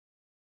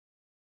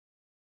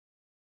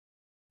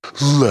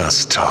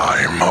Last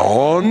time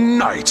on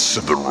Knights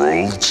of the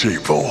Roll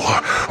Table,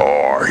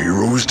 our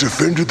heroes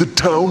defended the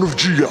town of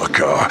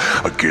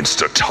Giaca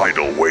against a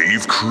tidal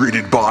wave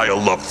created by a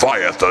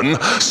Leviathan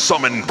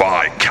summoned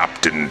by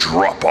Captain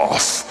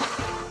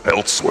Drop-Off.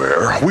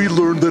 Elsewhere, we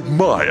learned that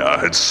Maya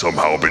had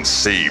somehow been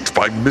saved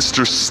by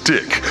Mr.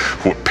 Stick,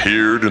 who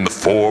appeared in the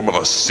form of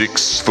a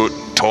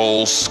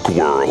 6-foot-tall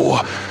squirrel.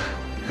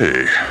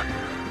 Hey,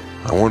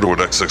 I wonder what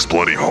XX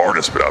Bloody Heart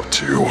has been up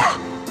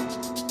to.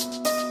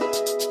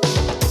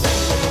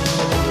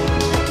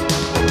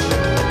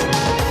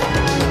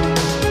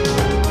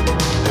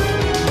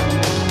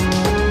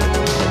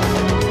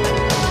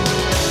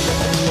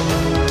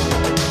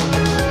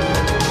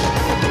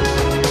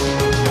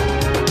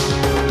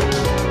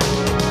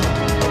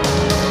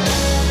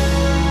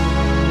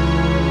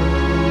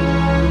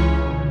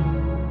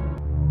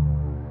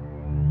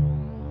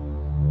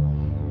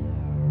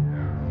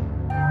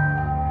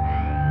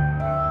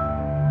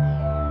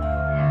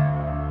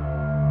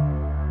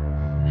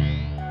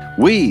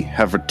 We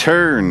have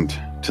returned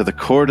to the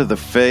court of the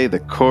Fae, the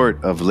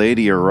court of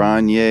Lady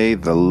Aranye,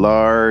 the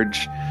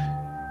large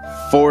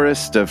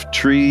forest of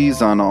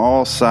trees on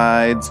all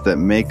sides that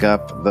make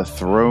up the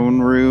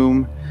throne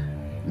room,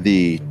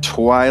 the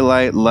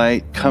twilight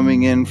light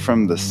coming in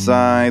from the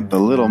side, the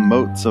little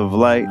motes of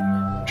light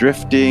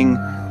drifting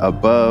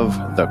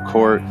above the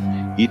court,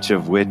 each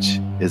of which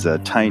is a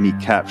tiny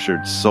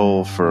captured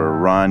soul for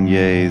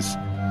Aranye's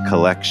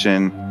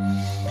collection.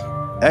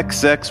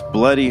 XX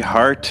Bloody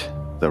Heart,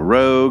 the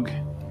rogue,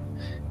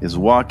 is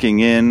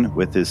walking in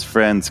with his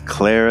friends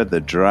Clara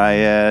the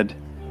Dryad,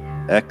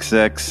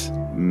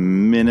 XX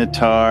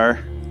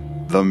Minotaur,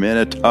 the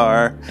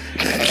Minotaur,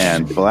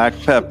 and Black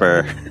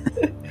Pepper,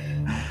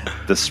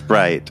 the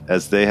Sprite,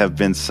 as they have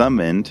been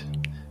summoned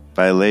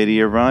by Lady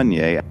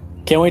Aranye.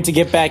 Can't wait to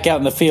get back out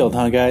in the field,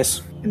 huh,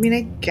 guys? I mean,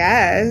 I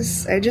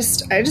guess. I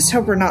just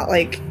hope we're not,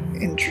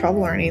 in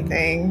trouble or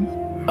anything.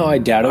 Oh, I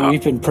doubt it.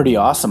 We've been pretty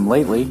awesome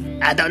lately.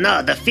 I don't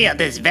know. The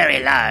field is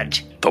very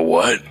large. The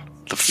what?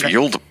 The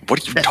field? What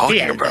are you talking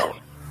field. about?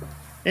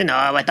 You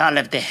know, with all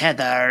of the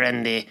heather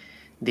and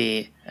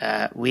the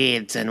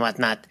weeds and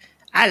whatnot.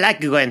 I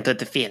like going to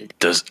the field.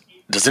 Does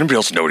anybody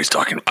else know what he's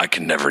talking about? I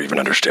can never even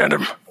understand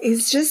him.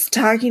 He's just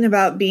talking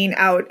about being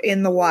out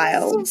in the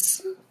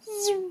wilds.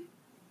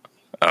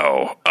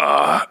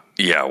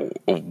 Yeah,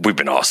 we've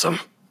been awesome.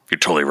 You're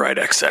totally right,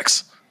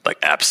 XX.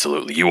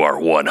 Absolutely. You are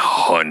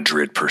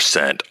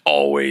 100%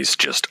 always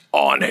just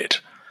on it.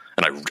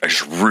 And I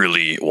just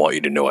really want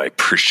you to know I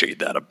appreciate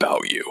that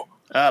about you.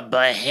 Oh,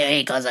 boy, here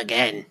he goes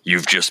again.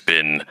 You've just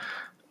been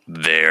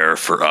there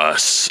for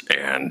us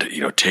and,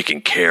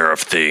 taking care of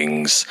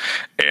things.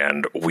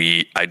 And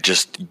you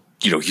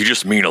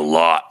just mean a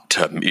lot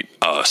to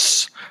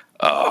us.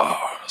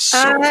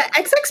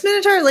 XX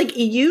Minotaur,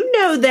 you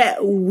know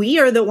that we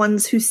are the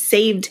ones who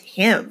saved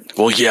him.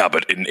 Well, yeah,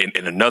 but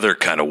in another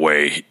kind of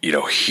way,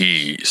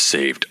 he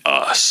saved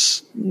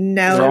us.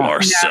 No. From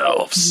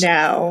ourselves.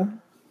 No.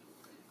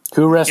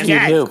 Who rescued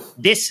who?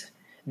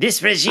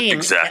 This regime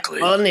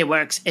exactly only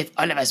works if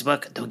all of us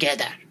work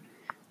together.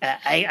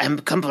 I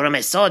come from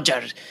a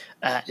soldier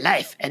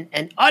life,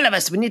 and all of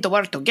us, we need to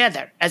work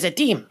together as a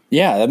team.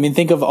 Yeah, I mean,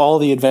 think of all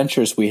the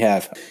adventures we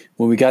have.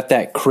 When we got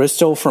that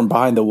crystal from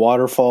behind the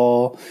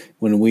waterfall,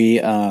 when we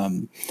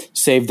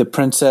saved the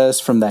princess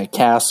from that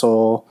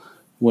castle,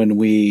 when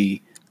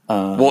we...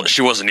 well,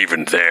 she wasn't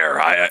even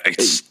there.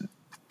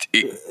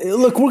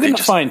 Look, we're going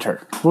to find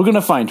her. We're going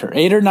to find her.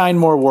 8 or 9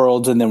 more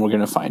worlds, and then we're going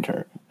to find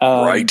her.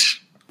 Right.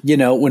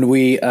 When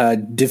we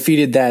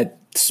defeated that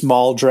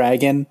small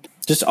dragon,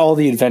 just all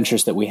the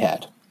adventures that we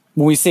had.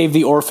 When we saved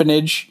the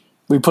orphanage,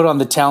 we put on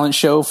the talent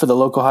show for the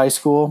local high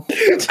school.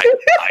 I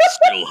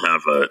still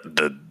have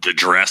the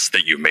dress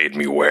that you made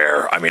me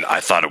wear. I mean, I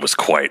thought it was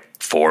quite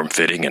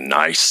form-fitting and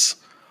nice.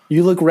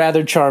 You look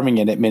rather charming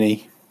in it,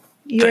 Minnie.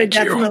 You're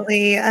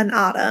definitely an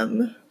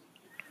autumn.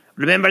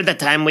 Remember the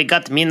time we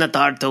got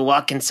Minotaur to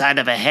walk inside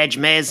of a hedge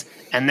maze,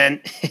 and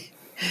then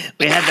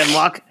we had him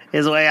walk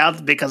his way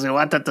out because we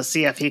wanted to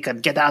see if he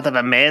could get out of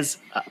a maze?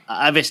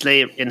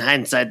 Obviously, in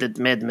hindsight, it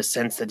made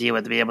sense that he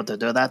would be able to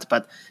do that,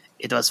 but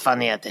it was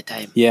funny at the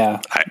time.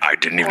 Yeah. I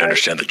didn't even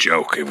understand the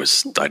joke.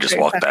 I just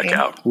walked back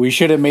out. We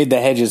should have made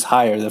the hedges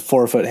higher. The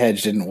 4-foot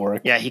hedge didn't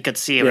work. Yeah, he could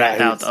see right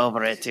out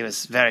over it. He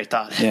was very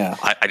tall. Yeah.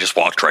 I just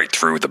walked right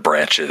through the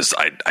branches.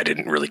 I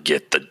didn't really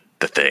get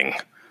the thing.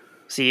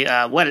 See,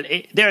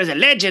 there is a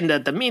legend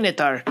that the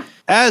Minotaur...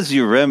 As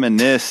you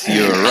reminisce,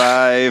 you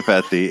arrive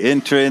at the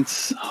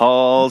entrance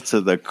hall to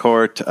the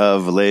court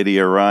of Lady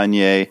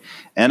Aranye,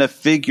 and a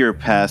figure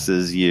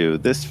passes you.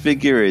 This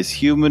figure is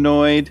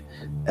humanoid,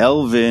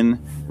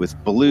 elven, with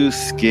blue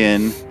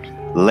skin,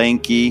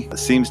 lanky,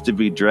 seems to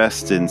be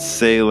dressed in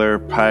sailor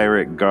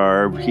pirate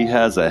garb. He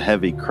has a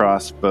heavy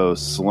crossbow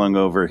slung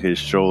over his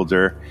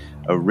shoulder,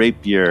 a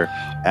rapier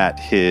at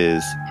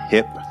his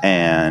hip,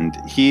 and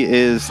he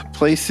is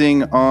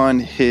placing on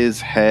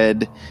his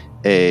head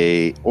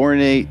a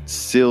ornate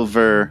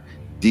silver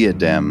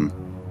diadem,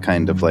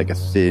 kind of like a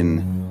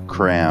thin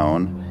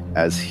crown,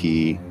 as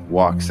he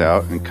walks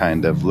out and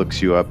kind of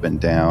looks you up and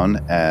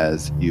down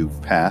as you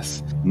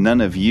pass.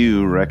 None of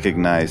you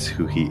recognize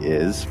who he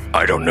is.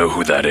 I don't know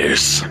who that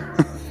is.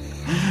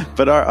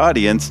 But our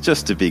audience,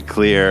 just to be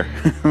clear,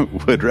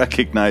 would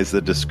recognize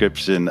the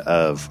description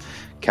of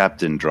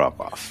Captain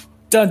Drop-Off.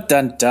 Dun,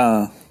 dun,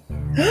 dun.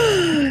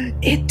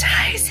 It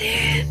ties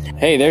in.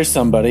 Hey, there's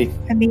somebody.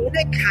 I mean,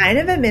 I kind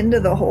of am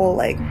into the whole,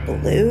 like,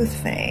 blue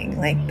thing.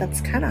 Like,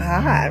 that's kind of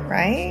hot,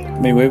 right?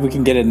 Maybe we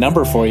can get a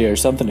number for you or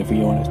something if you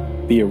want to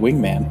be your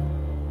wingman.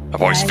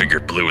 I've always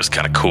figured blue was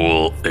kind of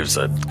cool. It was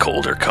a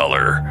colder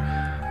color.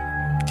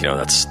 You know,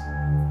 that's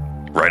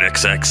right,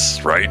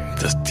 XX, right?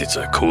 It's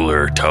a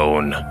cooler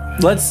tone.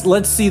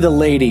 Let's see the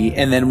lady,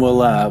 and then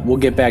we'll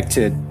get back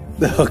to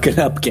the hooking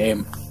up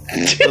game.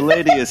 The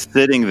lady is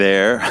sitting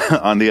there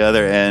on the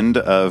other end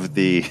of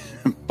the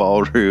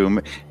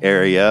ballroom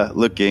area,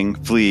 looking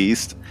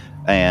pleased,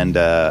 and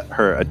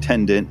her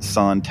attendant,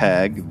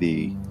 Sontag,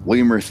 the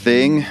Weimer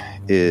thing,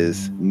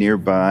 is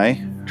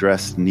nearby,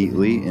 dressed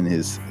neatly in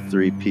his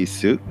three-piece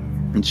suit,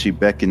 and she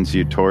beckons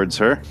you towards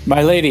her.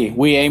 My lady,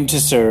 we aim to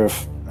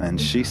serve. And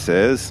she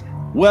says,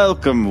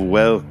 "Welcome,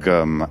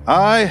 welcome.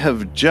 I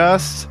have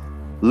just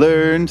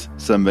learned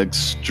some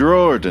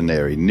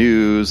extraordinary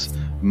news.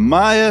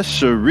 Maya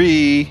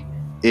Cherie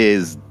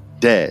is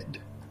dead.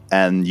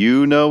 And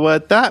you know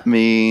what that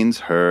means.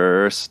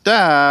 Her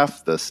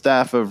staff, the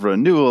staff of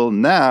renewal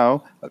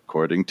now,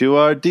 according to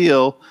our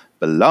deal,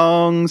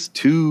 belongs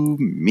to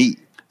me.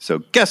 So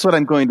guess what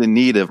I'm going to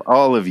need of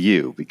all of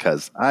you,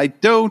 because I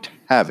don't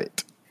have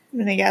it." I'm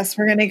going to guess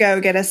we're going to go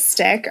get a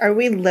stick. Are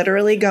we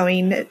literally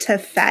going to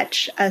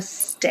fetch a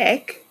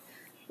stick?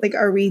 Like,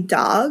 are we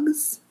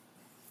dogs?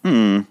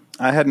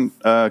 I hadn't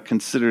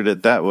considered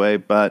it that way,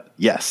 but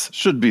yes,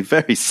 should be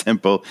very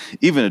simple.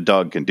 Even a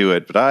dog can do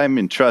it, but I'm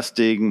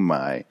entrusting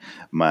my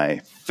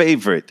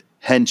favorite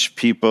hench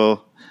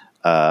people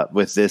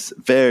with this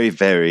very,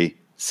 very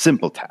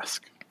simple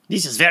task.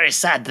 This is very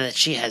sad that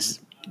she has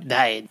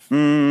died.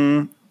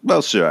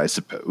 Well, sure, I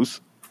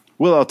suppose.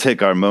 We'll all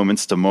take our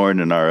moments to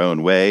mourn in our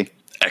own way.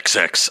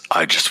 XX,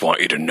 I just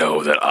want you to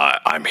know that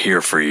I'm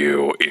here for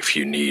you if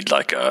you need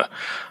like a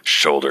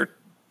shoulder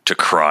to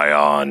cry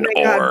on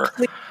or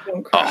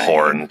a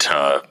horn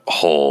to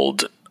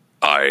hold.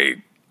 I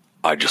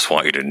just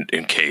want you to,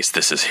 in case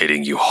this is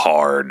hitting you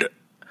hard,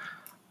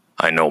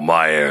 I know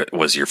Maya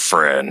was your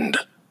friend.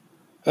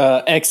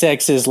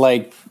 XX is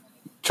like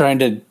trying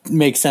to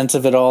make sense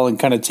of it all and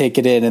kind of take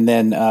it in, and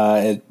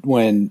then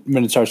when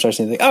Minotaur starts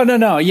saying, like, "Oh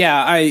no,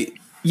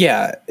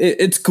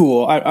 it's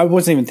cool. I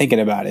wasn't even thinking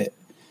about it.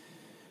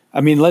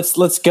 I mean,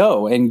 let's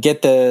go and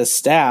get the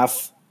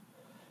staff.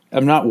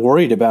 I'm not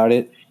worried about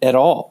it at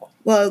all."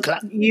 Well,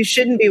 you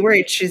shouldn't be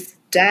worried. She's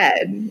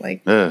dead.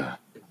 Like,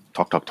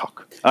 Talk.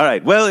 All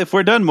right. Well, if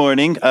we're done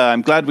mourning,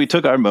 I'm glad we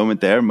took our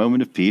moment there.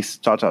 Moment of peace.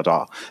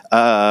 Sontag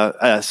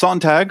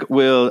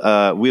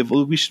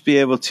we should be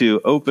able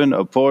to open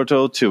a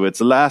portal to its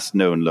last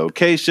known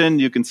location.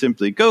 You can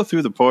simply go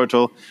through the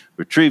portal,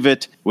 retrieve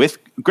it with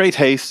great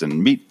haste,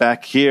 and meet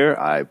back here.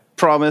 I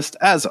promised,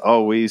 as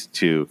always,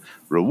 to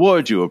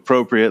reward you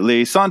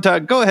appropriately.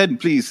 Sontag, go ahead and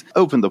please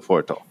open the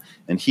portal.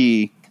 And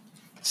he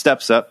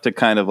steps up to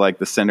kind of like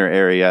the center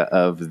area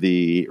of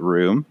the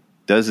room,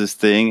 does his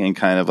thing, and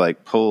kind of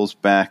like pulls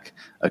back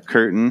a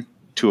curtain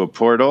to a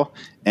portal.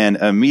 And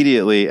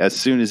immediately, as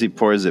soon as he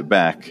pours it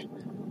back,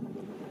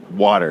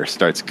 water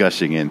starts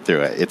gushing in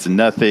through it. It's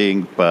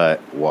nothing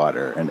but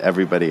water, and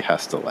everybody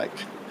has to like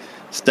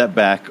step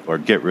back or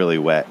get really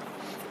wet.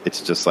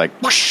 It's just like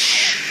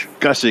whoosh,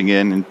 gushing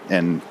in,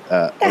 and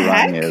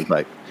Aranya is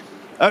like,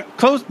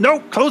 close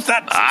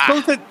that,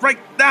 close it right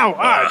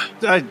now.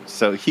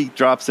 So he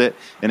drops it,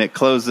 and it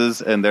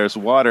closes, and there's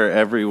water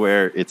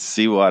everywhere. It's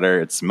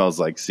seawater. It smells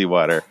like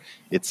seawater.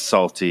 It's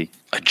salty.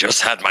 I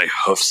just had my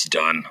hoofs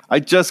done. I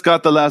just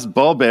got the last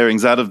ball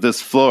bearings out of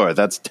this floor.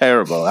 That's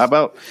terrible. How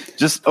about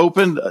just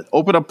open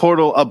a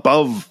portal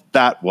above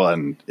that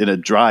one in a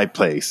dry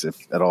place,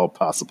 if at all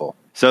possible.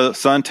 So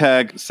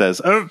Sontag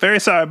says, "Oh, very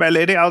sorry, my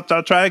lady. I'll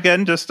try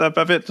again. Just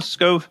above it. Just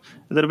go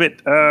a little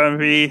bit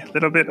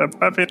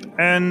above it,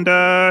 and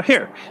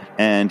here."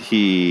 And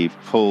he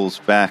pulls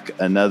back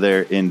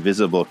another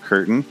invisible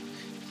curtain,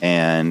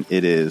 and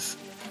it is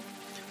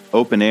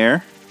open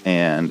air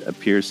and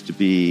appears to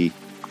be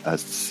a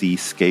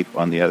seascape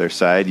on the other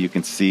side. You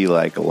can see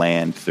like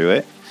land through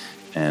it.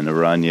 And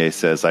Aranya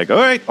says, like, "All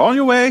right, on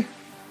your way.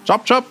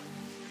 Chop.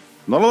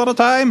 Not a lot of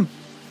time."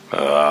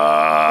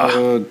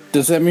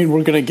 Does that mean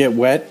we're gonna get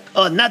wet?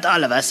 Oh, not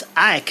all of us.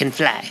 I can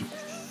fly.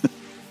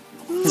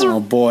 Oh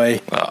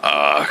boy.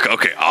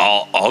 Okay,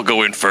 I'll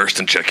go in first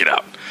and check it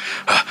out.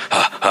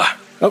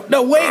 Oh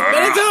no! Wait,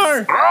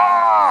 Minotaur!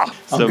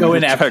 So go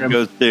in after Minotaur him.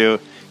 goes through.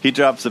 He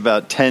drops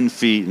about 10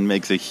 feet and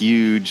makes a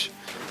huge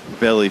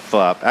belly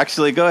flop.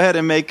 Actually, go ahead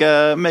and make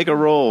a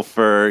roll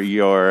for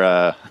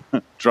your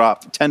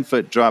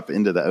 10-foot drop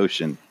into the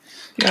ocean.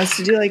 You want us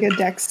to do like a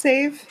dex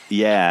save?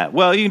 Yeah.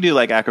 Well, you can do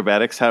like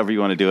acrobatics, however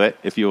you want to do it.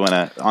 If you want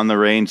to, on the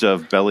range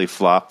of belly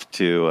flop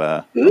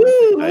to...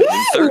 Ooh,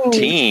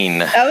 13.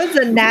 That was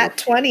a nat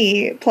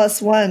 20 plus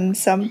 1,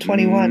 some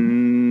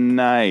 21.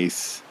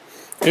 Nice.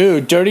 Ooh,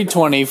 dirty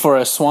 20 for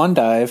a swan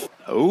dive.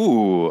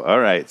 Ooh,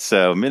 all right.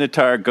 So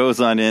Minotaur goes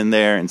on in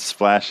there and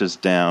splashes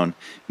down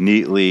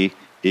neatly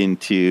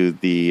into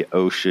the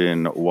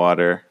ocean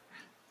water.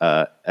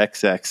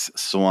 XX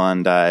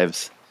swan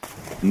dives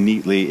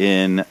neatly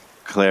in.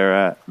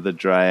 Clara, the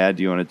Dryad,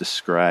 do you want to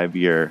describe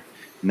your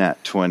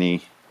nat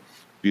 20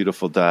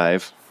 beautiful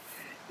dive?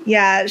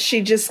 Yeah,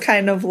 she just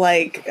kind of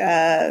like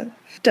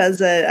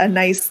does a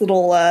nice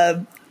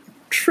little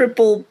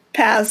triple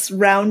pass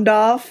round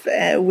off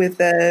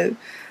with a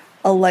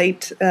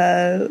light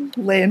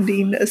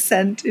landing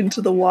ascent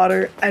into the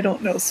water. I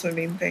don't know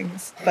swimming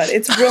things, but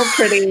it's real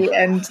pretty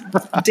and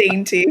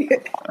dainty.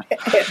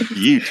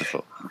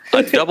 Beautiful.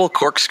 A double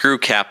corkscrew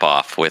cap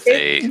off with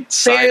a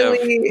side of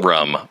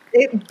rum.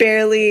 It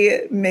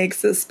barely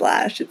makes a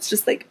splash. It's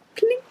just like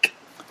plink.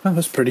 That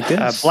was pretty good.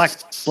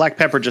 Black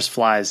pepper just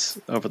flies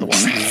over the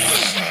water.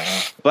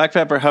 Black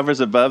Pepper hovers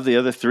above. The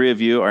other three of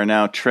you are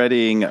now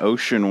treading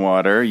ocean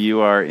water.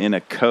 You are in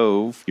a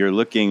cove. You're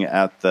looking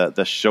at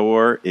the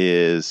shore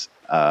is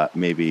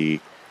maybe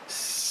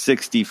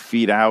 60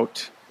 feet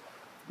out,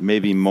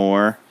 maybe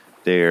more.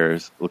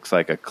 Looks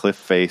like a cliff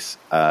face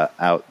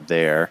out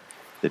there.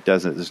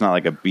 There's not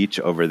like a beach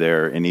over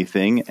there or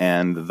anything.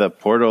 And the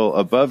portal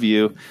above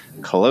you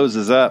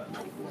closes up.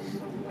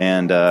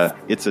 And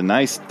it's a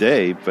nice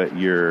day, but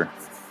you're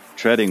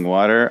treading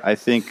water. I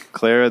think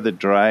Clara the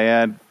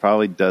Dryad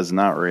probably does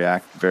not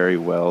react very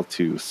well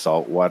to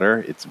salt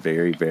water. It's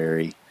very,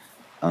 very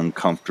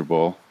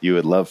uncomfortable. You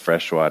would love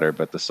fresh water,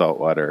 but the salt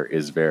water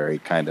is very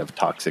kind of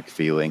toxic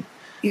feeling.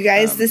 You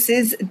guys, this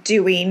is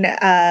doing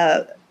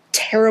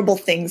terrible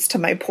things to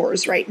my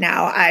pores right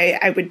now.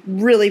 I would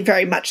really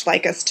very much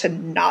like us to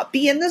not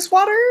be in this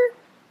water.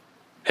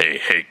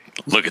 Hey,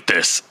 look at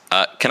this.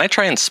 Can I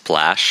try and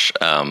splash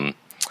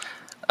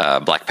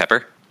Black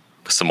Pepper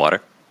with some water?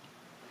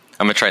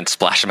 I'm going to try and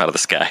splash him out of the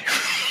sky.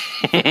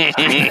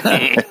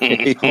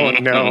 Oh,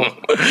 no.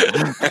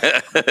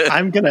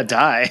 I'm going to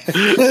die.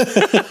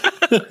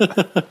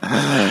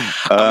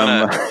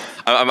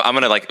 I'm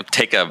going to like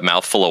take a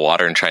mouthful of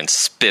water and try and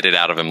spit it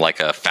out of him like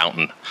a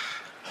fountain.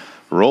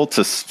 Roll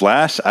to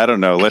splash? I don't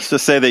know. Let's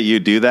just say that you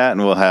do that, and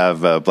we'll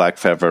have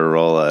Black Pepper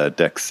roll a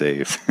dex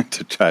save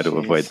to try to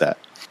avoid that.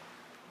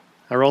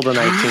 I rolled a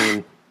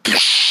 19.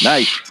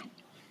 Nice.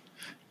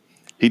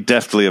 He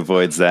definitely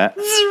avoids that.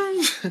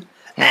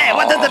 Hey,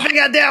 what is the big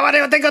idea? What do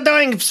you think you're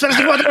doing?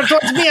 Splashing water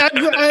towards me?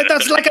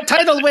 That's like a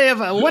tidal wave.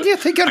 What do you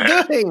think you're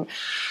doing?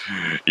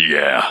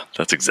 Yeah,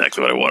 that's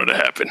exactly what I wanted to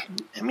happen.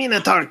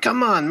 Minotaur,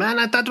 come on, man.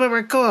 I thought we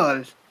were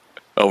cool.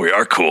 Oh, we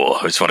are cool.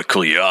 I just want to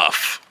cool you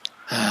off.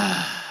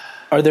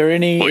 Is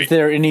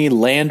there any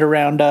land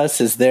around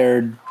us? Is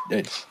there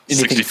anything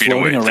 60 feet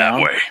floating away around?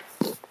 that way.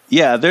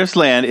 Yeah, there's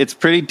land. It's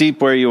pretty deep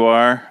where you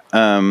are.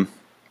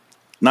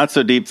 Not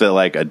so deep that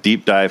like a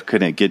deep dive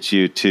couldn't get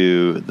you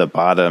to the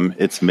bottom.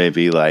 It's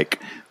maybe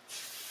like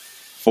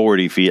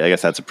 40 feet. I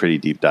guess that's a pretty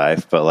deep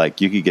dive, but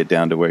like you could get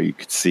down to where you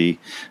could see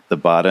the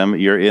bottom.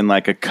 You're in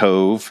like a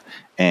cove,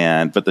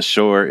 but the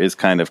shore is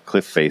kind of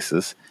cliff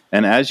faces.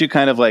 And as you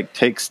kind of like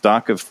take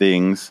stock of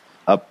things,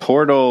 a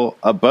portal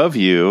above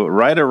you,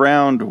 right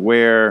around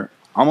where,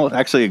 almost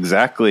actually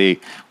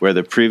exactly where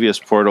the previous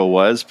portal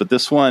was, but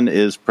this one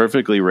is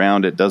perfectly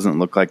round. It doesn't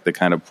look like the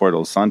kind of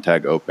portal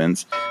Sontag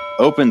opens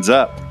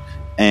up,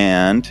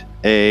 and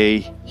a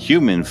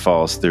human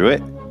falls through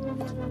it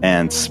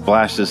and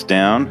splashes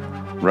down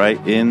right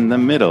in the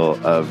middle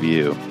of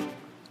you.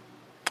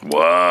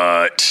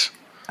 What?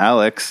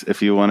 Alex,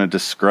 if you want to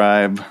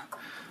describe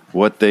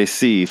what they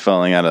see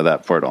falling out of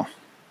that portal.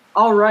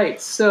 All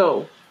right,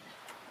 so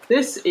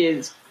this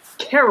is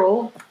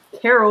Carol.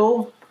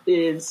 Carol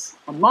is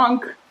a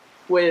monk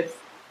with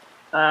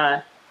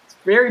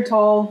very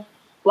tall,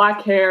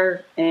 black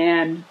hair,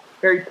 and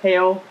very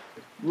pale.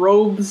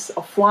 Robes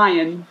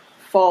a-flying,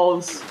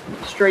 falls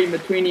straight in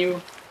between you.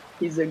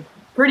 He's a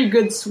pretty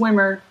good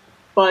swimmer,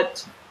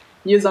 but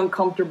he is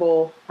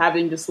uncomfortable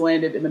having just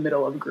landed in the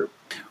middle of a group.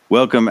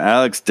 Welcome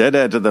Alex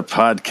Deadhead to the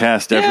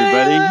podcast,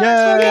 everybody.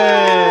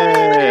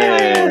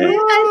 Yay!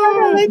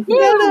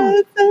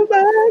 So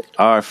much.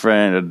 Our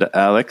friend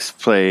Alex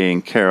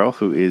playing Carol,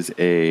 who is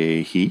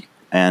a he.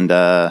 And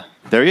there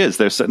he is.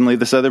 There's suddenly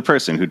this other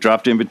person who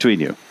dropped in between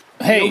you.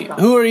 Hey,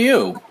 who are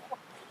you?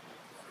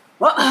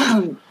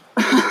 Well,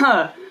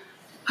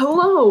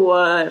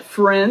 hello,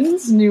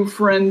 friends, new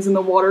friends in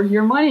the water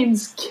here. My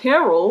name's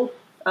Carol.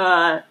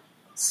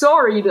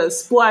 Sorry to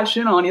splash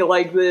in on you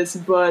like this,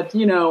 but,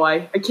 you know,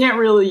 I can't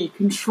really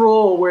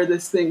control where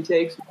this thing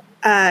takes me.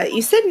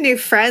 You said new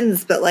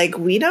friends, but, like,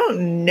 we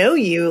don't know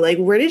you. Like,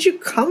 where did you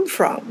come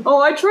from?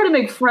 Oh, I try to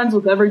make friends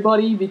with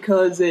everybody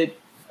because it,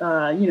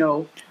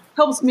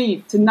 helps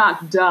me to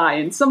not die.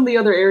 In some of the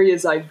other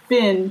areas I've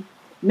been,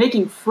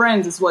 making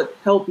friends is what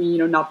helped me,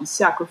 not be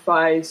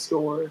sacrificed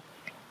or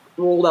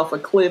rolled off a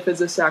cliff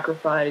as a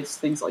sacrifice,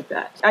 things like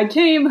that. I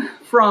came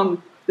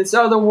from this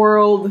other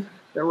world.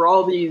 There were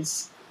all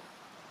these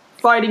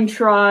fighting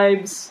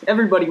tribes.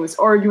 Everybody was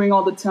arguing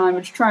all the time. I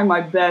was trying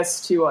my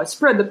best to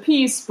spread the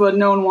peace, but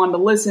no one wanted to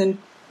listen.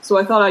 So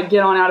I thought I'd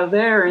get on out of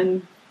there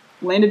and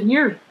landed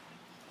here.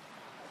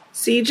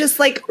 So you just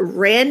like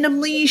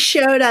randomly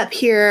showed up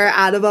here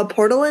out of a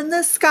portal in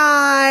the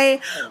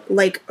sky,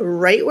 like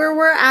right where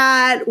we're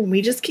at.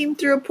 We just came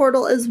through a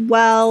portal as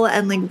well,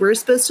 and like we're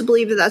supposed to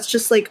believe that that's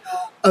just like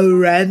a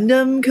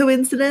random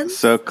coincidence.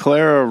 So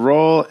Clara,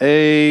 roll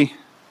a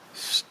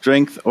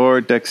strength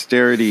or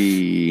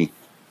dexterity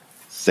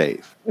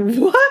save.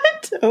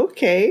 What?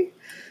 Okay.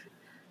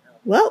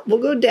 Well, we'll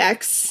go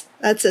Dex.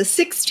 That's a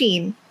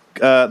 16.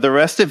 The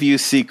rest of you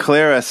see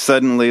Clara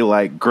suddenly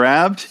like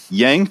grabbed,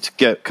 yanked,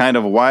 get kind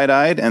of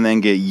wide-eyed, and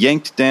then get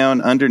yanked down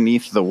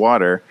underneath the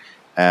water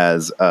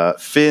as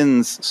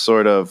fins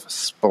sort of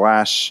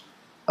splash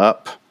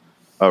up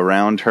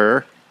around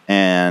her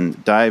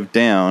and dive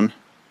down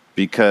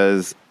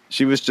because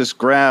she was just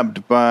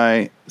grabbed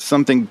by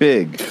something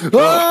big.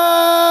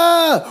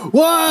 Ah!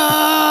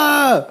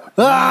 Wah!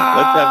 Let's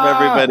have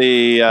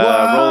everybody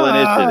roll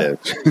initiative.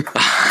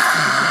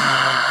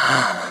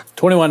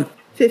 21.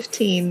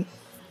 15.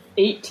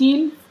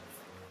 18?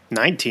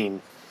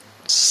 19.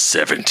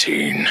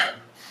 17.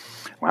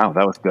 Wow,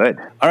 that was good.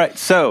 All right,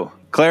 so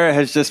Clara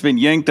has just been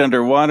yanked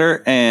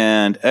underwater,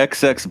 and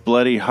XX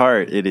Bloody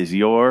Heart, it is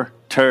your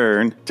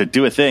turn to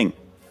do a thing.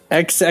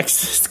 XX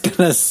is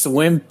gonna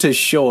swim to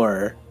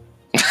shore.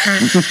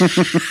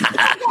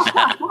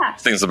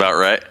 Seems about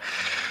right.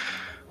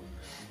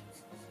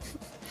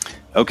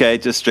 Okay,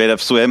 just straight up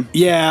swim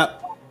Yeah.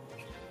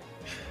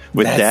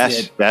 with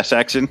That's dash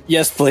action.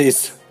 Yes,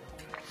 please.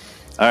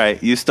 All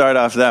right, you start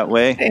off that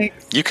way.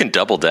 Thanks. You can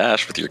double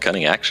dash with your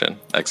cunning action,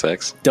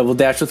 XX. Double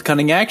dash with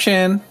cunning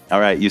action.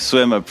 All right, you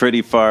swim a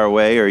pretty far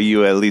away, or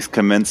you at least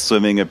commence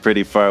swimming a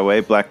pretty far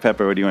away. Black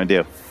Pepper, what do you want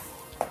to do?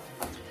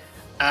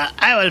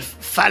 I will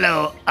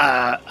follow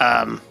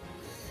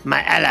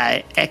my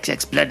ally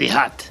XX Bloody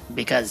Heart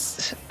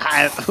because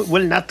I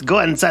will not go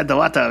inside the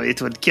water.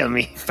 It would kill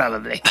me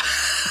probably.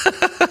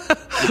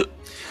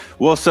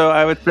 Well, so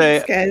I would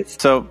say, Thanks,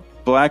 guys. so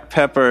Black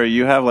Pepper,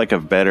 you have like a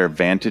better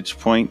vantage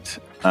point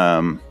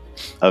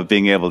of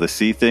being able to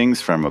see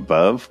things from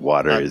above.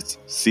 Water is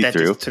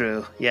see-through. That is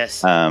true.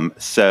 Yes.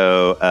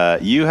 So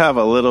you have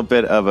a little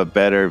bit of a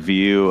better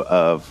view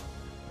of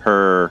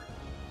her.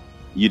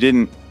 You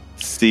didn't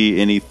see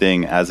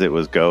anything as it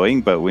was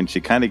going, but when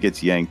she kind of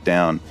gets yanked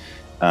down,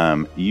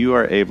 you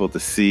are able to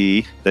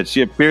see that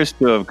she appears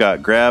to have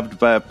got grabbed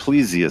by a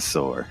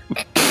plesiosaur.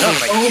 Oh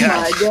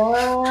my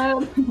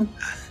god.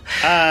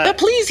 The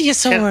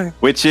plesiosaur.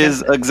 Which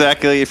is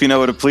exactly, if you know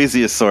what a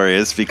plesiosaur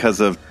is, because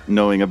of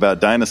knowing about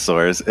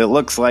dinosaurs, it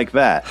looks like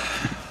that.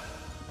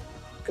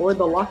 Or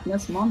the Loch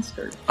Ness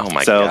Monster. Oh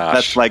my So gosh.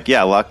 that's like,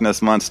 yeah, Loch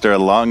Ness Monster,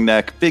 long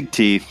neck, big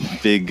teeth,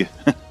 big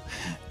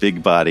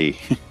body.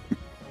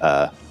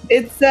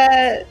 It's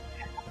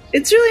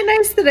really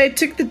nice that I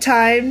took the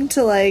time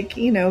to like,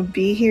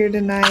 be here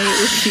tonight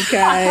with you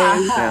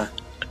guys. Yeah.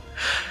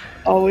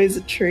 Always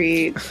a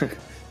treat.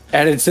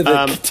 Added to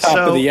the top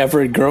of the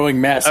ever-growing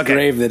mass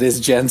grave that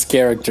is Jen's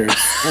character. And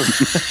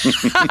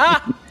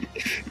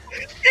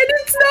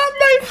it's not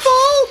my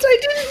fault. I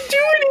didn't do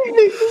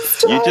anything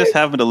this time. You just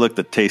happen to look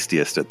the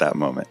tastiest at that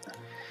moment.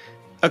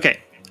 Okay.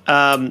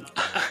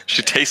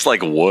 She tastes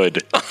like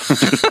wood.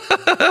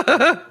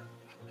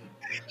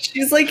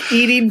 She's like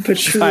eating High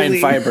in patchouli.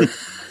 fiber.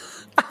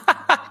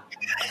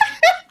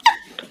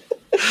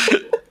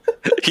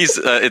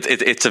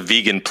 It's a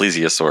vegan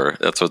plesiosaur.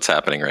 That's what's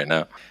happening right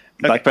now.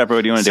 Black Pepper,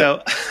 what do you want to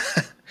do?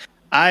 So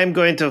I'm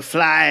going to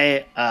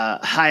fly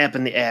high up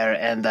in the air,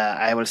 and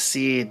I will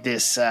see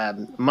this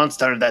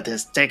monster that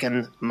has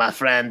taken my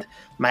friend,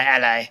 my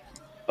ally.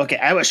 Okay,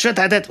 I will shoot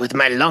at it with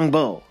my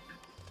longbow.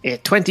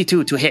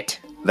 22 to hit.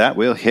 That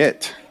will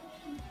hit.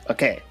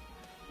 Okay.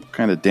 What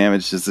kind of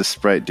damage does this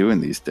sprite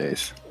doing these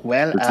days?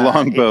 Well, It's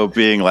longbow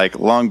being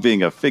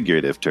a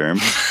figurative term.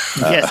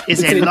 Yes,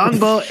 it's a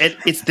longbow.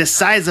 It's the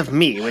size of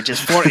me, which is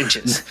 4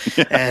 inches,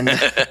 and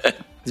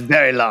it's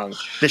very long.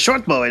 The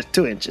short bow is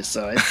 2 inches,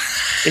 so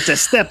it's a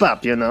step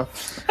up,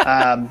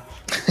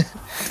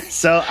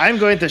 So I'm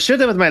going to shoot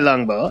it with my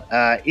longbow.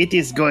 It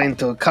is going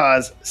to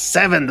cause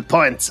 7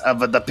 points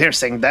of the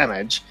piercing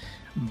damage,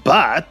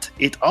 but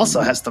it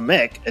also has to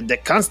make the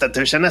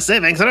Constitution a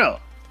saving throw.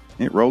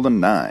 It rolled a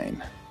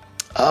 9.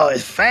 Oh,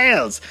 it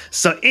fails.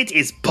 So it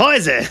is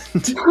poisoned.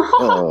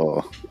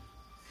 Oh.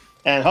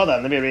 And hold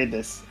on, let me read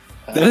this.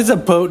 That is a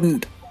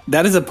potent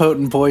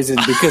poison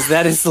because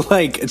that is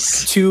like 2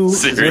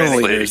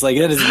 Seriously. milliliters. Like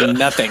that is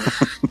nothing.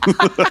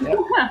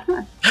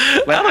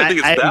 Well, I don't think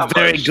it's I'm that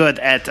very much. good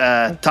at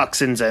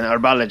toxins and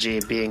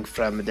herbology, being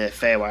from the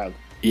Feywild.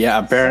 Yeah,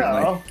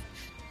 apparently.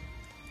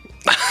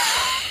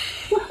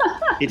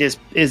 It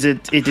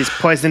is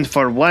poisoned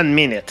for 1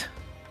 minute.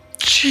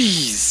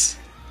 Jeez.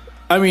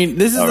 I mean,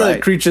 this is a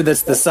creature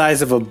that's the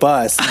size of a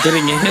bus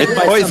getting hit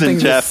by poison, something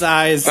Jeff. the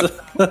size of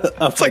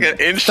It's like an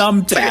inch,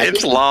 thumbtack. it's like an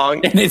inch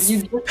long. And it's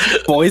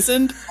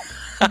poisoned?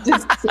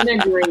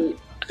 Disintegrate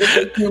if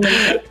a human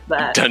gets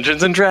that.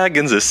 Dungeons and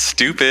Dragons is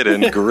stupid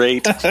and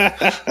great.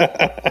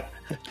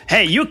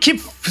 Hey, you keep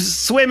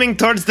swimming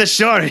towards the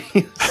shore, you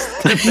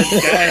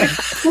stupid guy.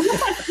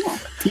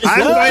 I'm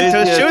going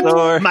to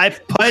shoot my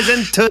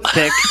poison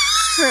toothpick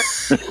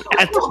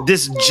at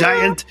this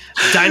giant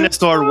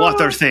dinosaur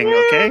water thing,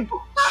 okay?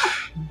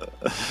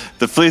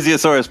 The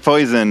plesiosaur is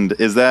poisoned.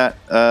 Is that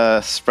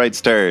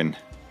Sprite's turn?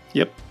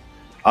 Yep.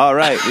 All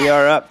right, we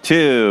are up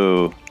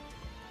to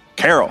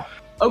Carol.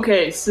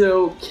 Okay,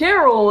 so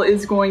Carol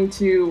is going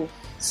to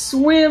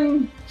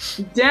swim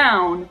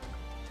down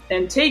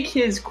and take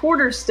his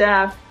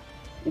quarterstaff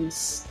and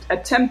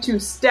attempt to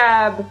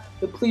stab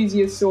the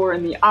plesiosaur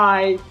in the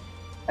eye,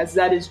 as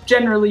that is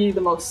generally the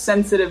most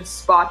sensitive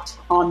spot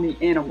on the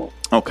animal.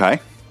 Okay.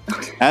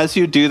 As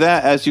you do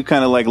that, as you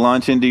kind of like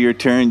launch into your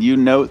turn, you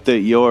note that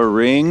your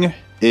ring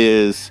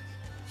is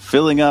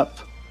filling up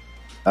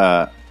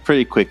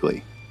pretty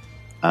quickly.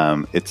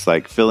 It's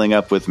like filling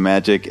up with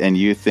magic, and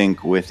you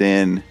think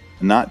within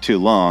not too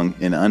long,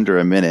 in under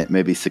a minute,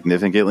 maybe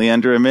significantly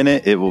under a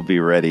minute, it will be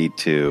ready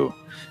to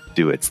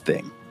do its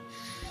thing.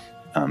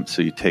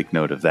 So you take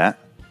note of that.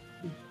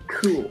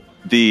 Cool.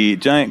 The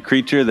giant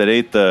creature that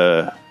ate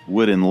the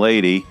wooden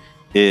lady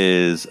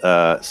is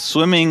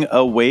swimming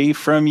away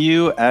from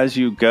you as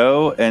you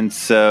go, and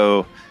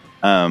so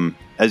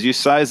as you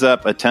size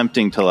up,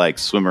 attempting to like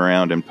swim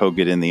around and poke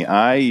it in the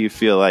eye, you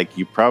feel like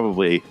you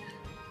probably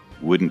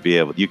wouldn't be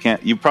able.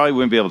 You probably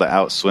wouldn't be able to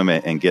outswim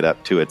it and get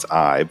up to its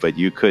eye, but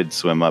you could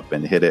swim up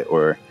and hit it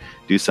or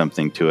do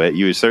something to it.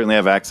 You would certainly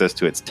have access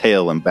to its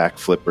tail and back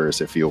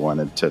flippers if you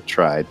wanted to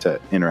try to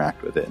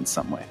interact with it in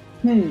some way.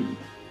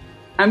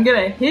 I'm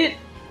gonna hit.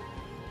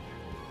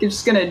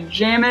 Just gonna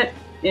jam it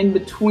in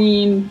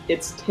between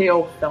its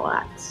tail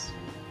phalanx.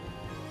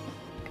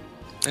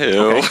 Ew.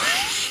 Okay.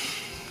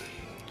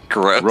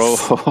 Gross.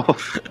 Roll.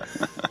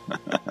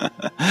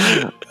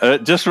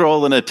 Just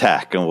roll an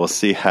attack, and we'll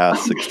see how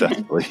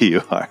successful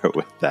you are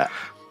with that.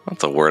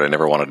 That's a word I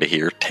never wanted to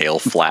hear. Tail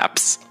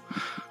flaps.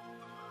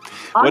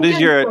 What is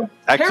your...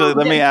 Actually,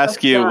 let me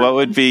ask you, what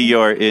would be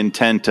your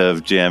intent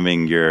of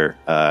jamming your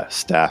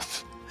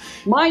staff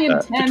My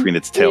intent between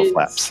its tail is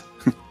flaps?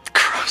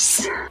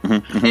 Gross.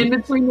 in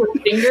between your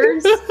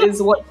fingers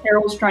is what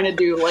Carol's trying to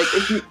do. Like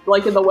if you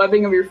like in the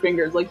webbing of your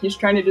fingers, like he's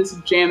trying to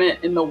just jam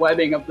it in the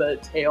webbing of the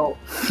tail.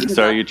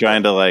 So are you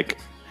trying to like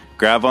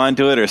grab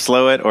onto it or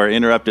slow it or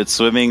interrupt its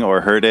swimming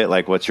or hurt it?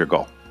 Like what's your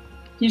goal?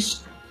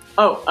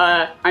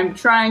 I'm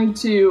trying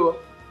to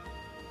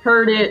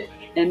hurt it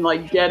and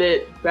like get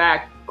it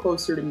back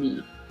closer to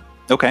me.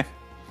 Okay.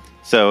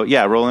 So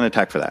yeah, roll an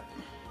attack for that.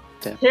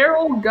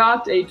 Carol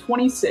got a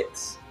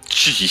 26.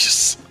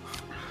 Jeez.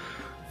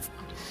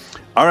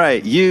 All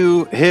right,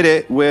 you hit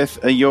it with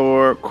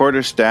your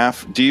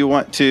quarterstaff. Do you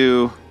want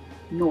to...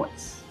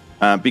 Noise.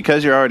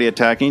 Because you're already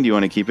attacking, do you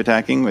want to keep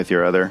attacking with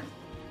your other...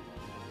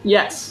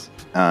 Yes.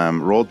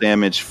 Roll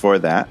damage for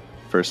that,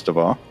 first of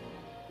all.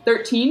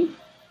 13.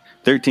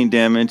 13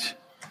 damage.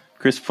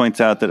 Chris points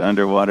out that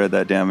underwater,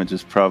 that damage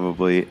is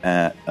probably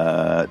at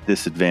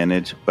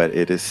disadvantage, but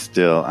it is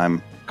still...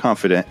 I'm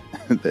confident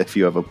that if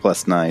you have a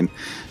 +9,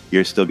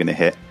 you're still going to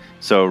hit.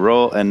 So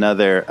roll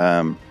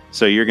another...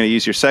 So you're going to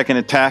use your second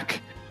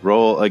attack.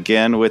 Roll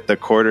again with the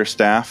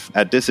quarterstaff.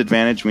 At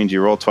disadvantage means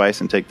you roll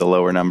twice and take the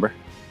lower number.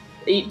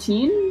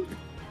 18.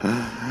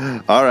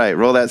 All right,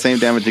 roll that same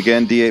damage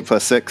again. D8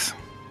 plus 6.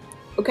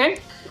 Okay.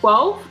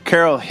 12.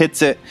 Carol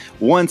hits it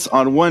once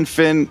on one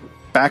fin,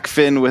 back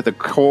fin with a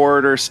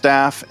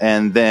quarterstaff,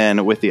 and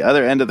then with the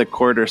other end of the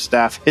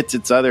quarterstaff hits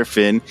its other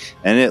fin,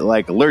 and it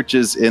like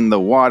lurches in the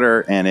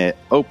water, and it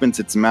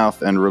opens its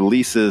mouth and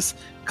releases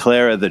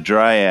Clara the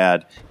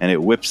Dryad, and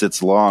it whips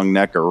its long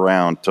neck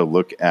around to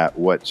look at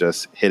what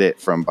just hit it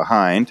from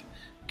behind.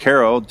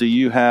 Carol, do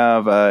you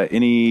have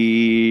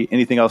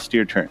anything else to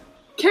your turn?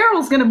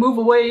 Carol's going to move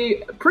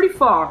away pretty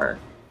far.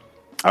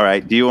 All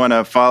right. Do you want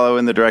to follow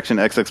in the direction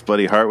XX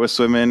Bloody Heart was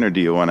swimming, or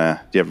do you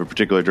have a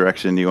particular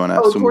direction you want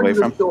to swim away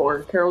from? Towards the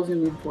shore. Carol's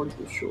going to move towards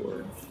the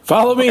shore.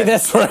 Follow me,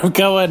 that's where I'm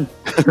going.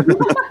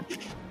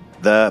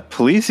 The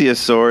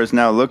plesiosaur is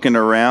now looking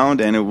around,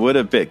 and it would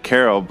have bit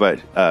Carol,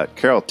 but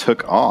Carol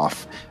took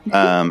off.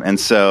 And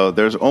so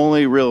there's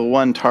only real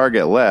one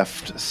target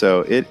left.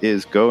 So it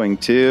is going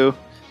to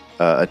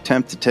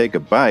attempt to take a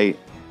bite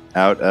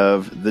out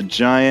of the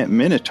giant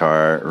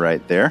minotaur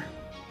right there.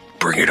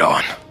 Bring it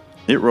on.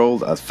 It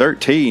rolled a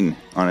 13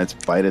 on its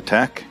bite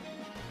attack.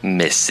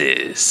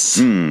 Misses.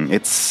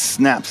 It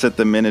snaps at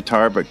the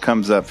minotaur, but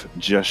comes up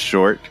just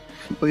short.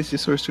 Can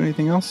plesiosaurs do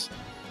anything else?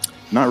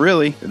 Not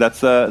really. That's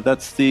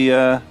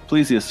the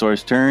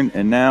plesiosaur's turn,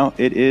 and now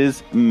it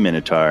is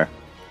Minotaur.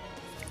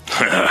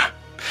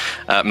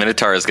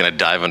 Minotaur is going to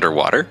dive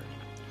underwater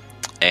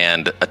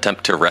and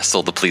attempt to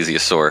wrestle the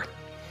plesiosaur,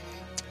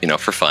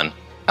 for fun.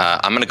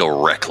 I'm going to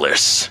go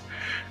reckless,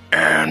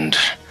 and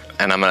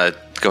I'm going to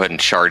go ahead and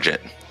charge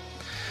it.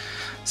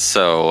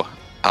 So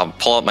I'll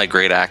pull out my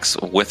great axe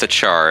with a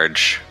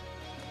charge,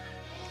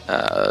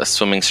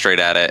 swimming straight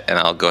at it, and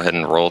I'll go ahead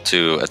and roll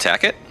to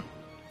attack it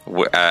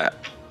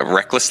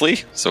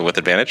recklessly, so with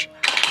advantage.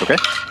 Okay.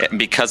 And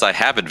because I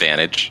have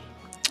advantage,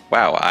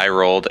 wow, I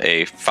rolled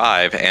a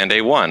 5 and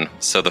a 1.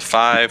 So the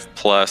 5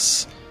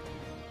 plus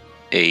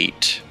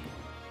 8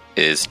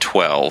 is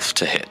 12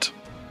 to hit.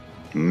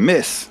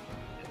 Miss.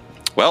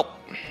 Well,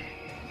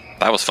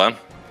 that was fun.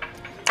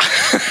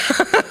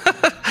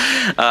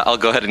 I'll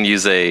go ahead and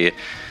use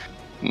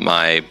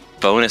my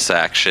bonus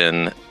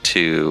action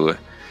to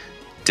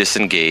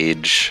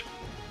disengage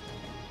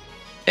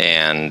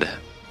and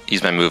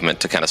use my movement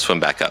to kind of swim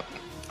back up.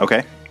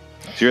 Okay.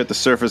 So you're at the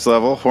surface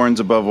level, horns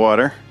above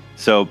water.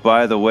 So,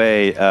 by the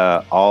way,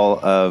 all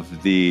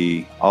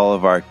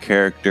of our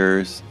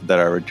characters that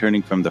are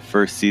returning from the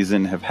first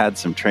season have had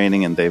some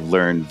training, and they've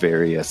learned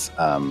various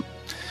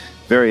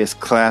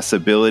class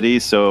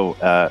abilities. So,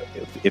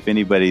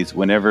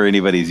 whenever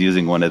anybody's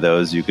using one of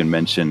those, you can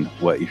mention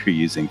what you're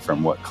using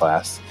from what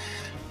class.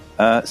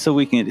 So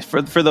we can,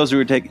 for those who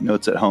are taking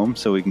notes at home,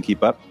 so we can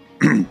keep up.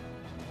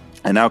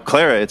 And now,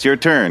 Clara, it's your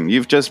turn.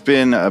 You've just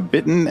been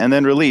bitten and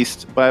then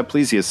released by a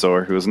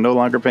plesiosaur who is no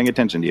longer paying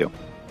attention to you.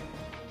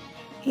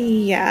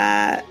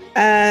 Yeah.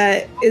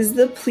 Is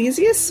the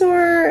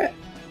plesiosaur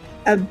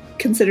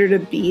considered a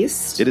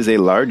beast? It is a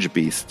large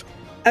beast.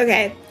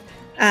 Okay.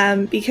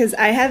 Because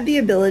I have the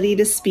ability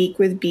to speak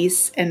with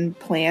beasts and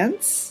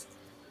plants.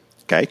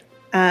 Okay.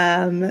 So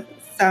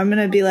I'm going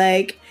to be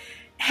like,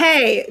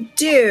 hey,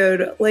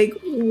 dude, like,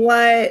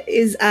 what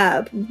is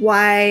up?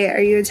 Why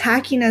are you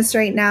attacking us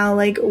right now?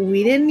 Like,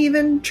 we didn't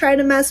even try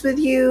to mess with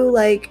you.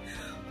 Like,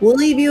 we'll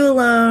leave you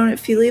alone.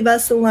 If you leave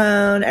us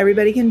alone,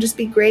 everybody can just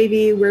be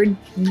gravy. We're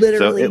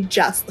literally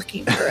just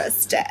looking for a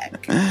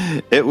stick.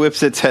 It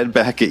whips its head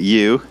back at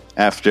you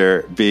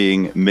after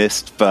being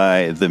missed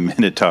by the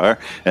Minotaur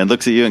and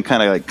looks at you and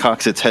kind of like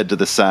cocks its head to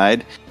the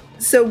side.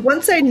 So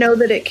once I know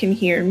that it can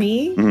hear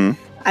me,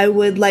 I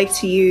would like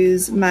to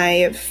use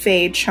my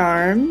Fey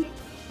Charm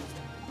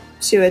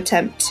to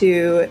attempt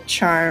to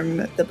charm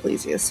the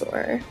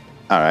plesiosaur.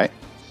 All right.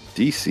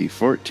 DC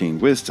 14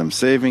 Wisdom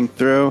saving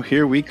throw.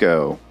 Here we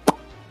go.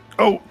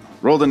 Oh,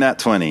 rolled a nat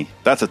 20.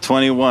 That's a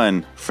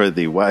 21 for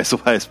the wise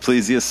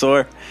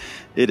plesiosaur.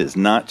 It is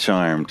not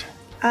charmed.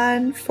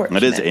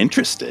 Unfortunate. It is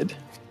interested.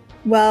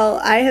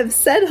 Well, I have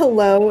said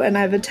hello and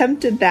I've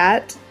attempted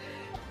that.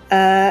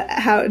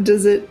 How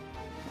does it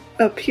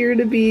appear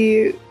to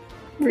be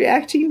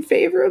reacting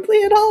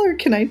favorably at all, or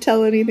can I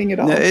tell anything at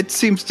all? It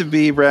seems to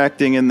be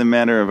reacting in the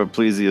manner of a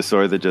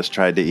plesiosaur that just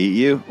tried to eat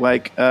you.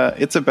 Like,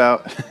 it's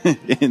about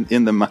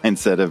in the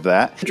mindset of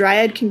that.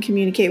 Dryad can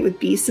communicate with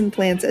beasts and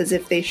plants as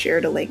if they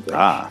shared a language.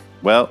 Ah,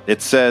 well,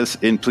 it says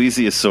in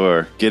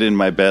plesiosaur, get in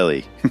my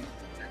belly.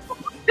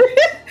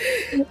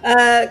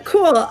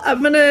 Cool.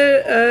 I'm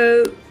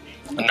gonna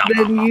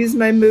then use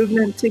my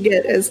movement to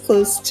get as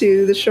close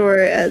to the shore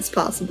as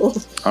possible.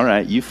 All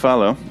right, you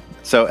follow.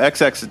 So,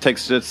 XX, it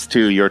takes us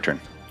to your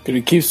turn.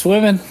 Gonna keep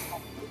swimming.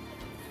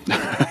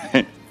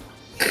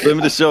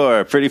 Swim to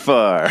shore, pretty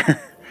far.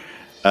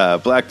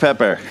 Black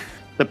Pepper.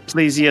 The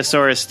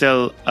plesiosaur is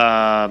still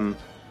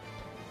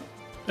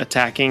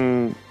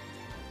attacking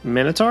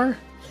Minotaur?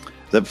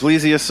 The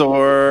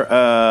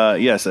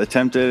plesiosaur, yes,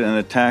 attempted an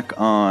attack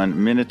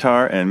on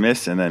Minotaur and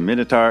missed, and then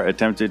Minotaur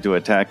attempted to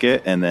attack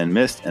it and then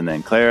missed, and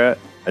then Clara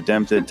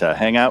attempted to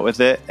hang out with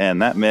it,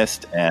 and that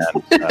missed, and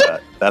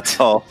that's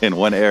all in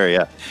one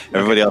area.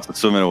 Everybody else is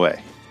swimming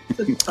away.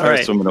 All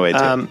right. Swimming away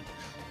too.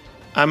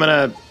 I'm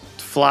going to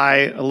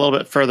fly a little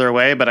bit further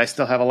away, but I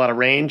still have a lot of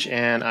range,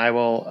 and I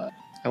will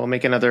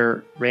make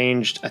another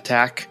ranged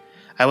attack.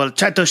 I will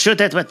try to shoot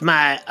it with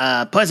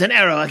my poison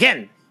arrow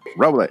again.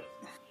 Roll it.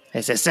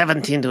 It's a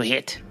 17 to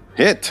hit.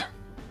 Hit.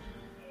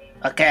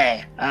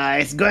 Okay,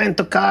 it's going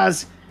to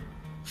cause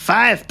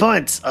 5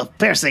 points of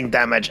piercing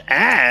damage,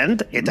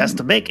 and it has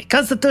to make a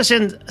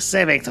Constitution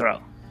saving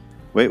throw.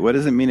 Wait, what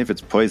does it mean if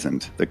it's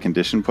poisoned? The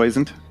condition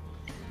poisoned?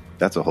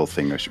 That's a whole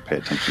thing I should pay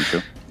attention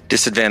to.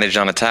 Disadvantage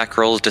on attack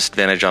rolls,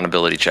 disadvantage on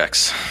ability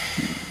checks.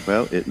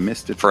 Well, it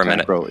missed its For a attack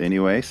minute. roll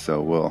anyway, so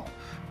we'll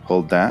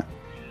hold that.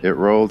 It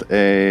rolled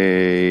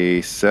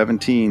a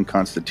 17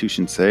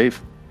 Constitution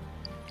save.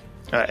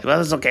 All right,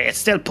 well, it's okay. It's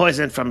still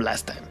poisoned from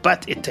last time,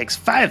 but it takes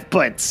 5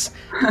 points.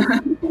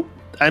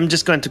 I'm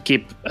just going to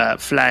keep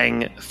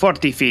flying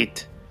 40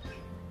 feet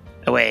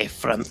away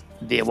from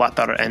the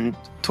water and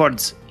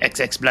towards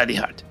XX Bloody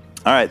Heart.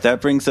 All right,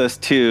 that brings us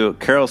to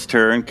Carol's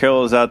turn.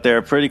 Carol is out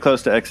there pretty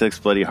close to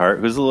XX Bloody Heart,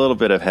 who's a little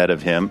bit ahead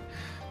of him.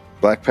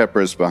 Black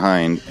Pepper is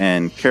behind.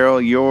 And Carol,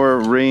 your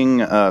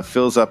ring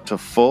fills up to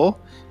full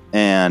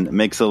and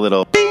makes a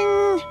little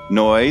ding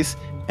noise,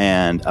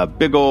 and a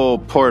big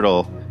old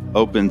portal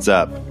opens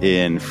up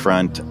in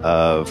front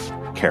of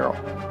Carol.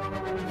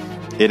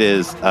 It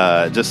is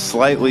just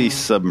slightly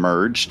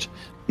submerged.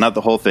 Not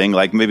the whole thing,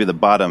 like maybe the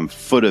bottom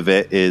foot of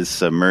it is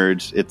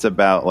submerged. It's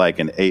about like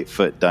an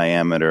 8-foot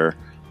diameter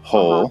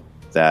hole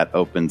that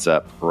opens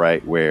up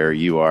right where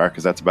you are,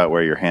 because that's about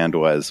where your hand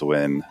was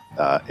when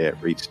it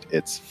reached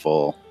its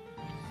full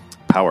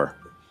power.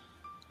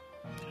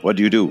 What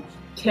do you do?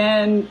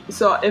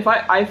 If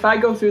I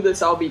go through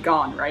this, I'll be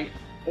gone, right?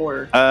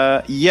 Or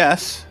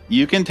yes,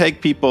 you can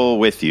take people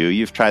with you.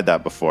 You've tried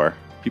that before.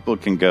 People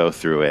can go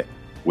through it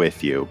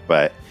with you,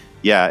 but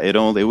yeah, it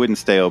wouldn't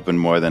stay open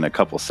more than a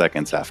couple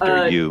seconds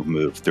after you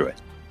move through it.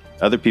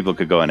 Other people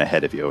could go in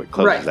ahead of you. It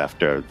closes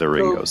after the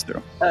ring goes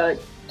through.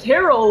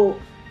 Carol,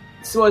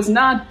 so as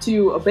not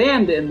to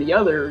abandon the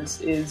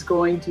others, is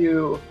going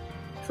to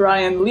try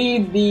and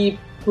lead the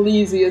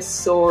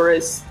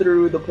Plesiosaurus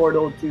through the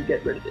portal to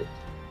get rid of it.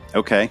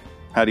 Okay.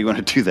 How do you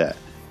want to do that?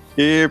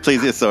 Here,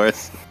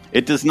 Plesiosaurus.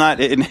 It does not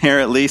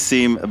inherently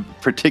seem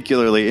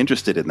particularly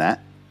interested in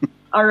that.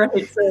 All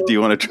right. So, do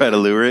you want to try to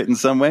lure it in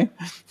some way?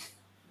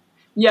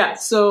 Yeah,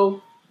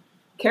 so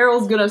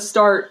Carol's going to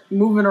start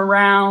moving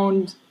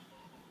around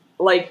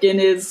like in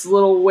his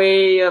little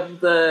way of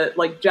the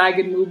like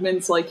jagged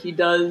movements like he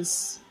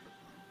does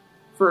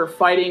for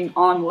fighting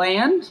on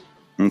land.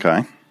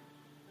 Okay.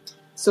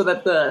 So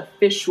that the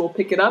fish will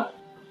pick it up.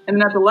 And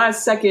then at the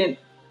last second,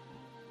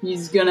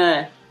 he's going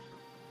to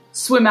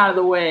swim out of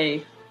the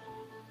way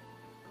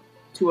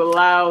to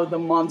allow the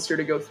monster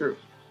to go through.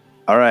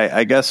 All right,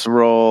 I guess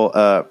roll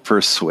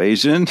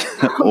persuasion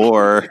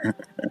or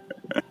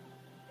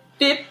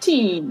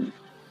 15.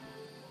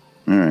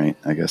 All right,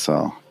 I guess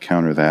I'll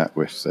counter that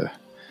with the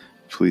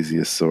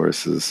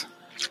Plesiosaurus's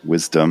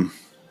wisdom.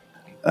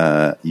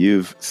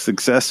 You've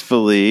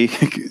successfully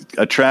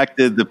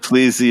attracted the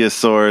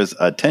Plesiosaur's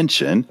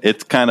attention.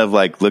 It's kind of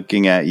like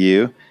looking at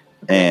you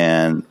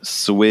and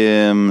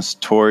swims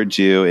towards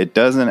you. It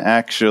doesn't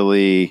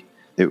actually...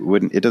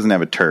 It doesn't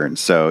have a turn,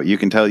 so you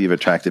can tell you've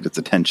attracted its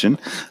attention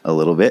a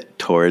little bit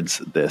towards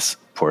this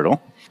portal.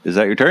 Is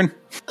that your turn?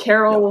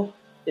 Carol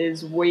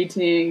is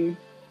waiting,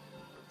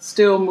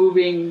 still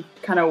moving,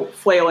 kind of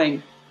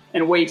flailing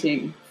and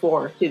waiting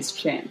for his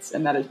chance,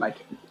 and that is my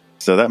turn.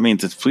 So that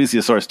means it's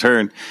Plesiosaur's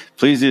turn.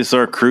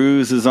 Plesiosaur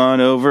cruises on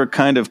over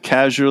kind of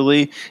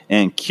casually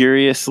and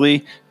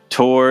curiously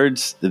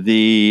towards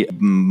the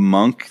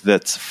monk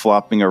that's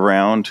flopping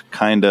around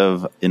kind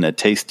of in a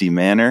tasty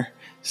manner.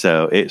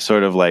 So it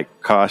sort of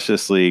like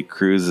cautiously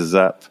cruises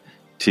up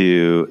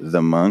to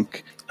the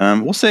monk.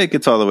 We'll say it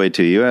gets all the way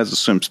to you. It has a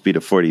swim speed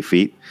of 40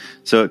 feet.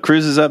 So it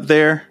cruises up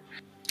there.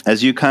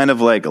 As you kind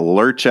of like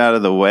lurch out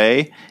of the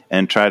way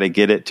and try to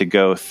get it to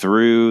go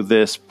through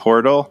this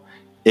portal,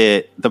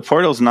 the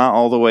portal's not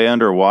all the way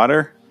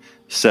underwater.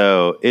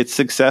 So it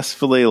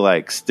successfully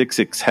like sticks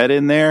its head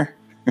in there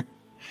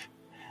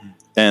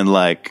and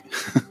like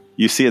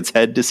you see its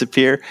head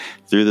disappear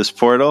through this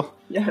portal.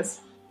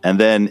 Yes. And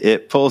then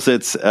it pulls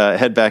its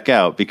head back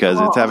out because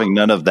it's having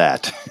none of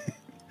that.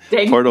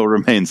 Portal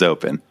remains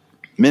open.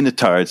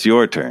 Minotaur, it's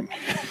your turn.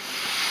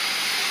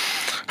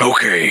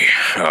 Okay.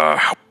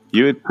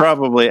 You would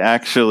probably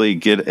actually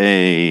get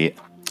a...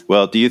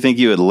 Well, do you think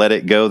you would let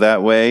it go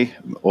that way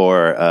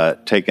or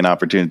take an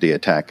opportunity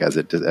attack as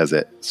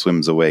it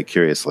swims away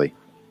curiously?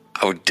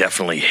 I would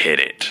definitely hit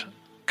it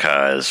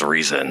because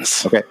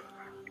reasons. Okay.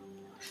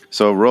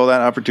 So roll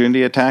that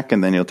opportunity attack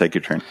and then you'll take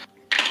your turn.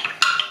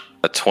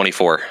 A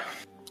 24.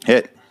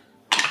 Hit.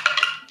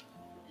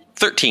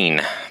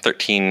 13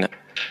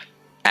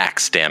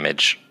 axe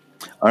damage.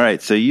 All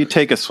right, so you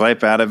take a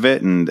swipe out of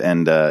it and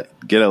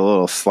get a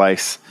little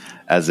slice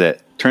as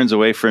it turns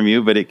away from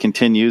you, but it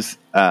continues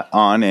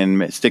on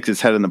and sticks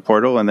its head in the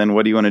portal. And then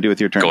what do you want to do with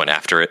your turn? Going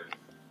after it.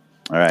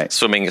 All right.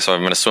 Swimming, so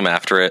I'm going to swim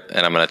after it,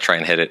 and I'm going to try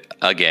and hit it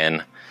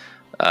again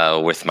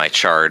with my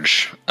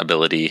charge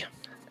ability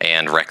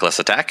and reckless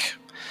attack.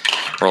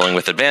 Rolling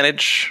with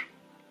advantage.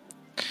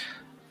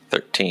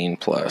 13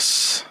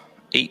 plus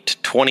 8,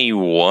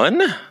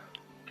 21.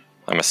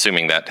 I'm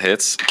assuming that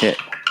hits. Hit.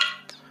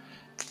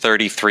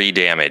 33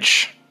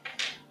 damage.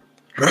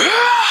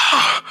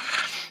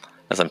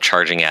 As I'm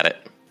charging at it.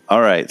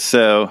 All right,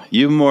 so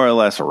you more or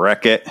less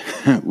wreck it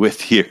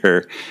with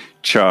your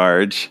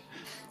charge.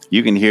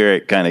 You can hear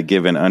it kind of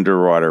give an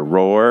underwater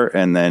roar,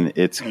 and then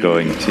it's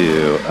going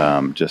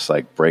to just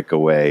like break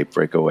away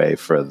for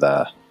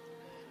the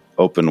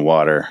open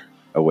water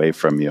away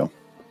from you.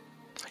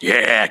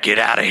 Yeah, get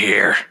out of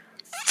here,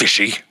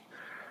 fishy.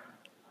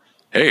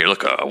 Hey,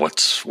 look,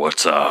 what's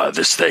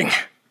this thing?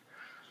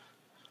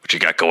 What you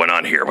got going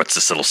on here? What's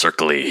this little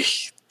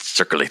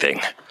circly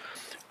thing?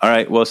 All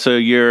right, well, so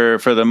you're,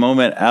 for the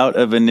moment, out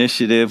of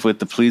initiative with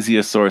the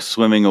Plesiosaur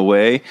swimming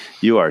away.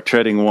 You are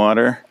treading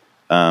water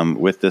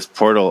with this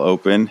portal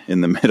open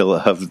in the middle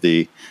of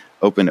the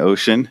open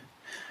ocean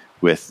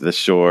with the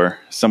shore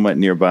somewhat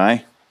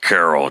nearby.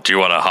 Carol, do you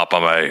want to hop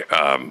on my...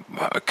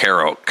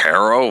 Carol,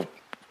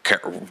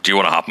 do you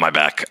want to hop on my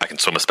back? I can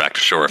swim us back to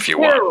shore if you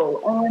want.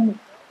 Carol,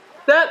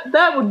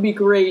 that would be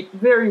great.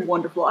 Very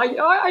wonderful.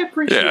 I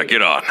appreciate it. Yeah,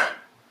 get on.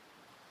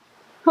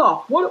 Huh,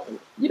 what...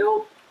 You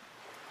know...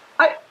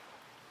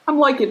 I'm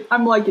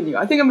liking you.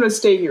 I think I'm going to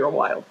stay here a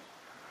while.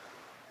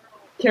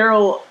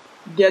 Carol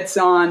gets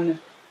on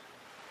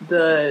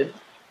the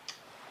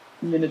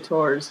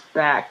Minotaur's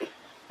back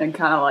and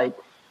kind of like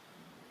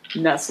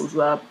nestles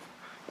up.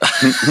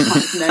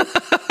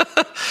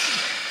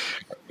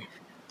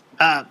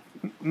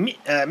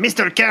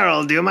 Mr.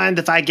 Carroll, do you mind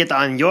if I get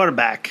on your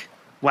back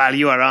while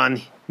you are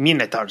on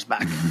Minotaur's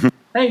back?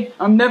 Hey,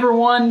 I'm never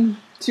one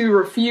to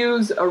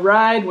refuse a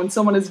ride when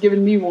someone has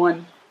given me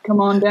one. Come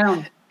on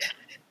down.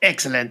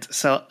 Excellent.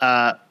 So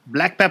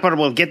Black Pepper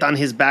will get on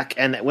his back,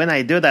 and when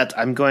I do that,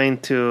 I'm going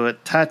to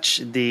touch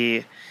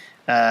the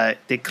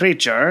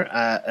creature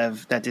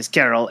that is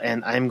Carol,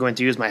 and I'm going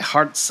to use my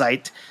heart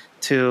sight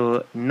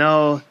to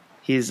know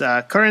his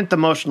current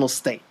emotional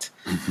state.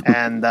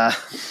 And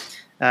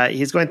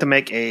he's going to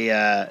make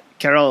a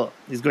Carol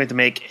is going to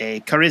make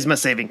a charisma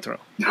saving throw.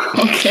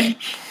 Okay.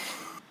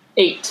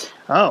 8.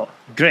 Oh,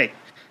 great.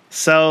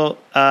 So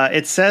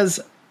it says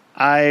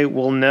I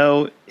will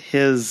know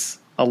his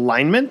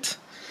alignment,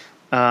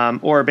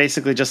 or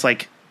basically just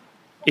like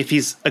if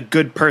he's a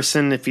good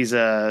person, if he's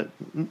a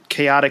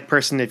chaotic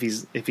person, if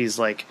he's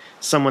like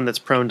someone that's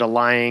prone to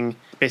lying,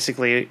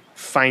 basically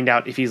find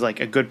out if he's like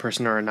a good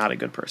person or not a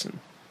good person.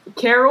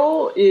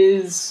 Carol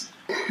is,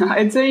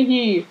 I'd say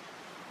he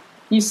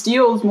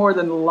steals more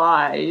than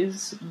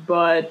lies,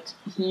 but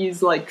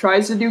he's like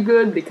tries to do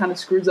good, but he kind of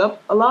screws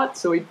up a lot,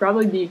 so he'd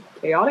probably be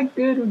chaotic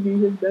good would be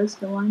his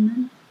best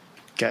alignment.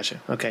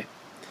 Gotcha. Okay.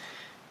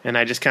 And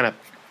I just kind of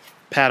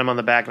pat him on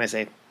the back and I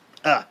say,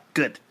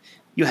 good.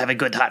 You have a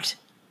good heart.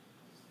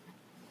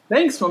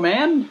 Thanks, my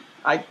man.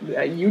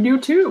 You do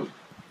too.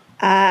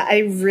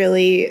 I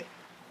really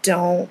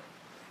don't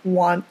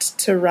want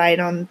to ride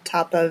on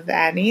top of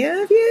any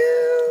of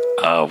you.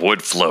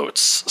 Wood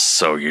floats,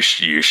 so you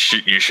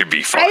should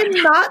be fine. I'm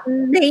not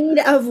made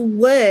of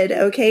wood,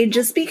 okay?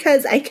 Just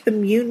because I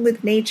commune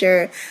with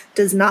nature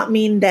does not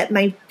mean that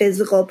my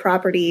physical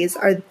properties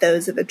are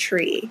those of a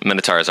tree.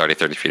 Minotaur is already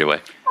 30 feet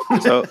away.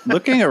 So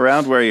looking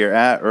around where you're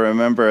at,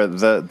 remember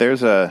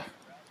the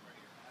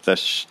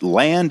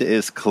land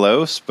is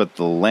close, but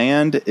the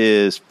land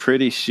is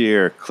pretty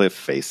sheer cliff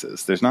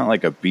faces. There's not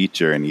like a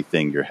beach or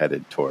anything you're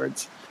headed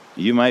towards.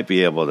 You might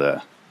be able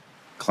to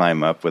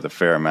climb up with a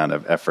fair amount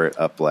of effort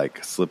up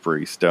like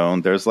slippery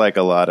stone. There's like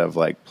a lot of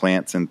like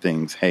plants and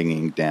things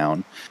hanging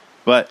down.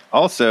 But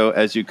also,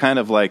 as you kind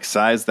of like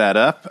size that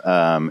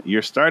up,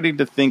 you're starting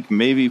to think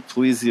maybe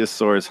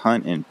plesiosaurs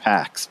hunt in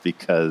packs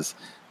because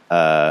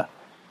one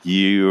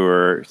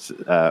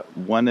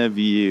of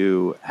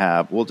you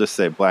have, we'll just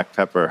say Black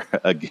Pepper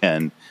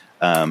again,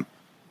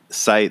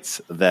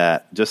 sights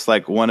that just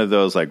like one of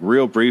those, like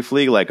real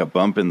briefly, like a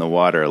bump in the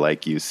water,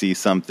 like you see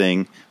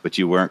something, but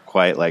you weren't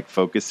quite like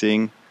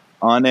focusing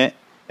on it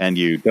and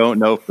you don't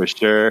know for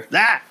sure.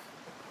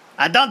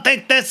 I don't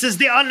think this is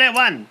the only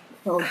one.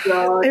 Oh,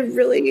 God. I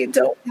really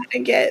don't want to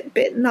get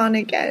bitten on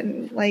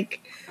again.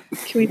 Like,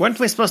 can we? Weren't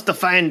we supposed to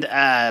find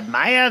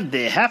Maya,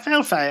 the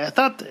half-elf? I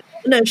thought...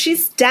 No,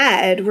 she's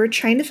dead. We're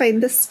trying to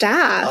find the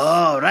staff.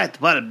 Oh,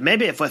 right. Well,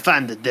 maybe if we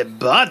find the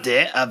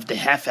body of the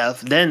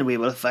half-elf, then we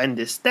will find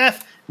the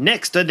staff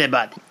next to the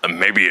body.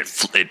 Maybe it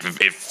floated.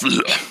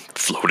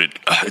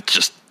 It's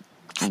just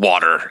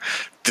water.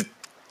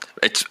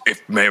 It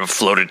may have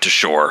floated to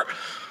shore.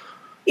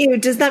 Ew,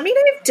 does that mean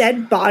I have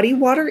dead body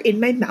water in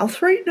my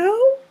mouth right now?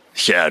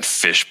 Yeah,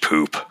 it's fish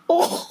poop.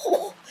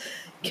 Oh,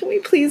 can we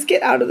please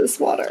get out of this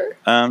water?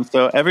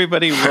 So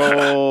everybody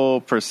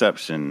roll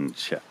perception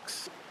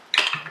checks.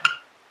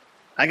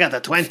 I got a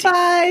 20.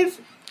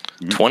 5.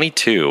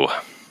 22.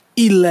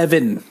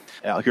 11.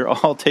 You're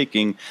all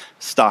taking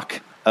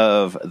stock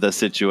of the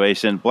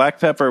situation. Black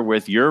Pepper,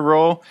 with your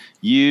roll,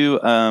 you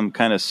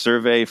kind of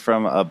survey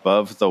from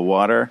above the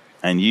water,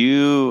 and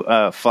you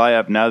fly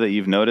up. Now that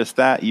you've noticed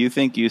that, you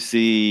think you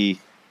see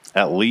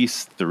at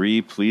least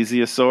 3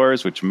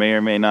 plesiosaurs, which may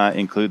or may not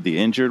include the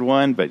injured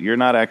one, but you're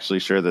not actually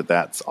sure that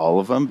that's all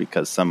of them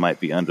because some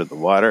might be under the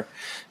water.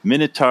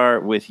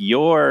 Minotaur, with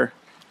your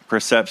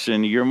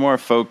perception, you're more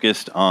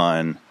focused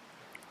on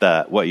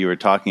what you were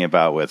talking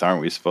about with,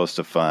 aren't we supposed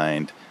to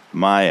find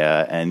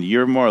Maya? And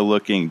you're more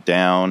looking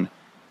down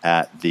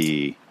at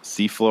the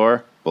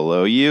seafloor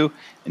below you,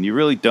 and you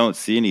really don't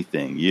see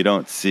anything. You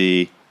don't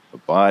see a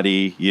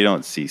body. You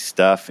don't see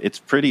stuff. It's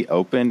pretty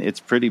open.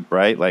 It's pretty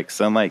bright. Like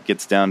sunlight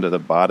gets down to the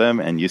bottom,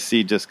 and you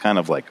see just kind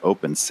of like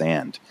open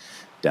sand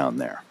down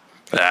there.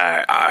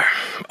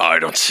 I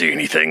don't see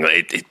anything.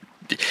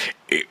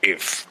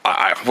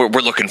 We're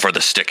looking for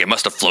the stick. It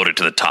must have floated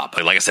to the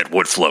top. Like I said,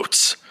 wood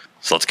floats.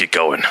 So let's get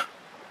going.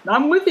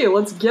 I'm with you.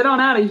 Let's get on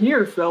out of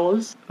here,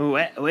 fellas.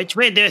 Which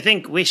way do you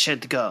think we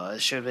should go?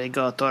 Should we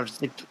go towards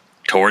the...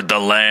 Toward the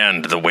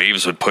land. The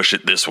waves would push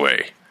it this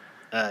way.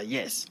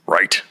 Yes.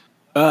 Right.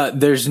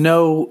 There's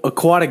no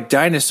aquatic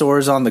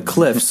dinosaurs on the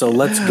cliff, so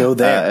let's go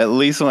there. At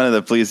least one of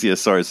the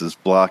plesiosaurs is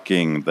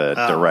blocking the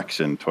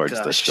direction towards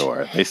the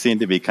shore. They seem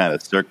to be kind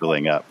of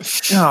circling up.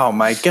 Oh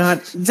my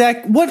God,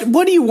 Zach!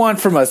 What do you want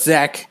from us,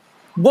 Zach?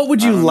 What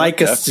would you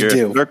like us to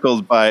do?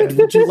 Circled by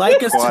Would you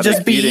like us to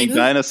just be eaten?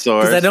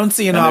 Dinosaurs? Because I don't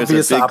see an and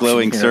obvious there's a big option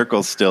glowing here.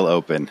 circle still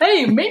open.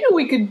 Hey, maybe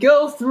we could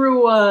go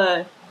through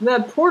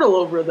that portal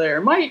over there.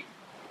 Might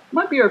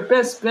be our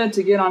best bet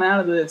to get on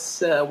out of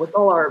this with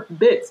all our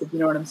bits, if you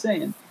know what I'm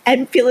saying.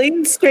 I'm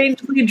feeling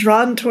strangely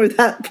drawn toward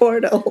that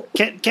portal.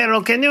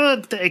 Carol, can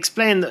you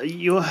explain?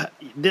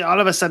 all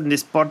of a sudden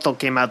this portal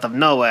came out of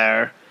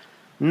nowhere.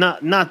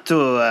 Not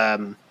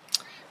to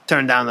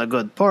turn down a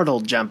good portal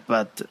jump,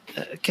 but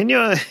can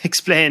you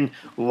explain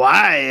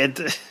why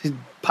it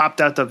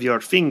popped out of your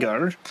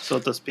finger, so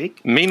to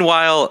speak?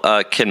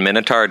 Meanwhile, can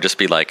Minotaur just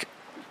be like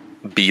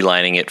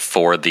beelining it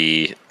for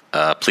the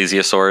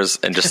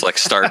plesiosaurs and just like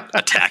start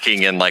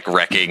attacking and like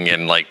wrecking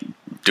and like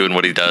doing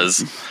what he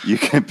does? You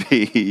can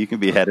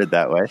be headed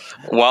that way.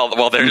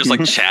 While they're just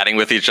like chatting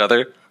with each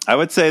other. I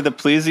would say the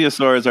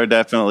plesiosaurs are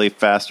definitely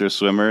faster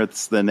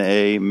swimmers than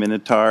a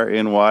minotaur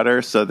in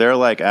water, so they're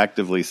like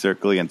actively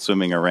circling and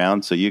swimming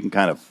around, so you can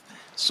kind of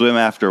swim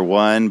after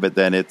one, but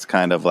then it's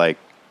kind of like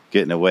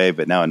getting away,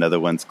 but now another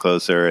one's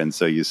closer, and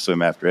so you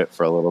swim after it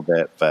for a little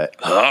bit, but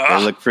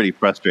they look pretty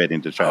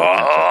frustrating to try to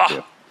catch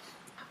up to.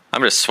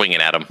 I'm just swinging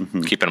at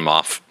them, keeping them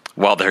off,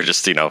 while they're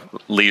just,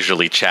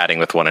 leisurely chatting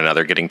with one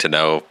another, getting to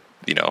know,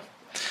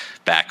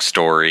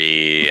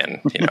 backstory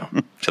and,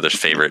 each other's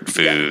favorite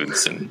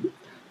foods and...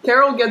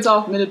 Carol gets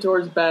off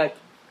Minotaur's back,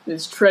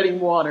 is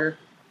treading water.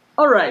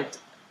 All right,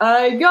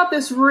 I got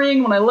this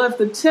ring when I left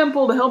the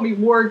temple to help me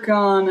work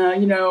on,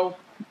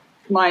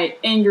 my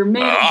anger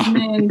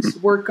management,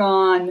 work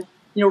on,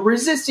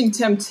 resisting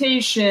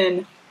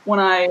temptation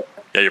when I...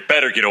 Yeah, you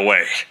better get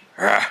away.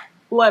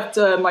 left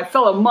my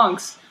fellow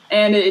monks,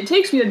 and it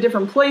takes me to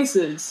different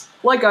places.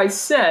 Like I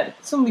said,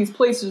 some of these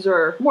places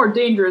are more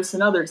dangerous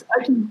than others.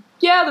 I can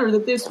gather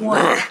that this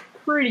one is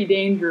pretty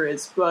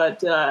dangerous,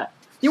 but...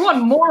 you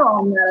want more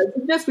on that? I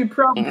suggest we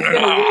probably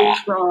get away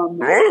from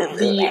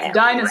the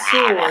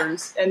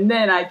dinosaurs, and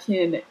then I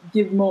can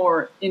give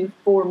more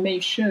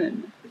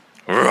information.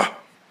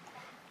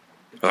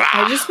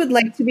 I just would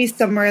like to be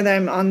somewhere that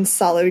I'm on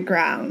solid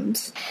ground.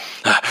 So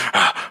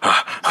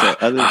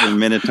other than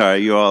Minotaur,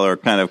 you all are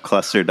kind of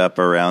clustered up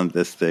around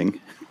this thing,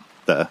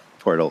 the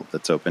portal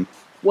that's open.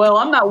 Well,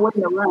 I'm not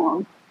waiting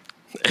around.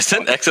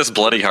 Isn't Excess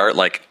Bloody Heart,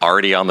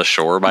 already on the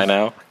shore by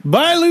now?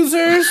 Bye,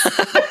 losers!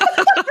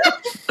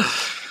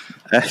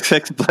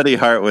 XX Bloody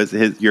Heart was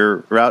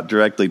your route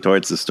directly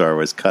towards the store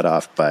was cut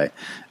off by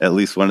at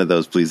least one of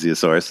those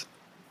plesiosaurs.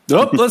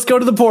 Oh, let's go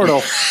to the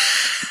portal.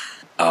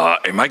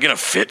 Am I going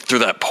to fit through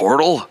that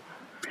portal?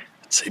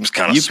 It seems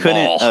kind of small.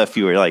 You couldn't if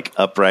you were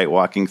upright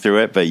walking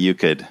through it, but you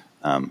could,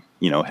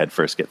 head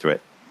first get through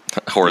it.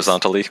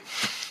 Horizontally.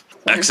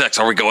 XX,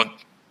 are we going?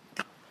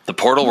 The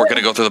portal? We're going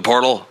to go through the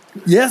portal?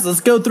 Yes,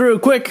 let's go through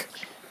quick.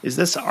 Is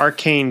this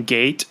arcane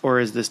gate, or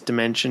is this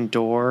dimension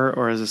door,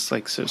 or is this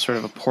sort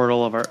of a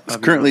portal of our? It's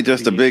currently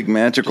just a big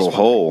magical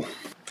hole.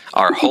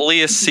 Our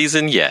holiest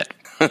season yet.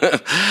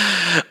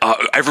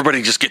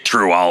 Everybody just get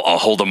through. I'll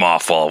hold them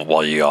off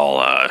while you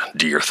all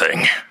do your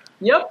thing.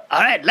 Yep. All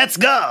right, let's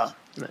go.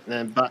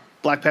 And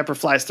Black Pepper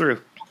flies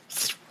through.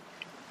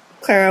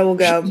 Clara will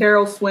go.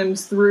 Carol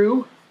swims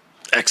through.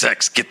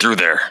 XX, get through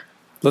there.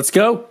 Let's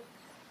go.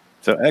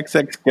 So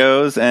XX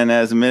goes, and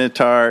as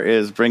Minotaur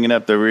is bringing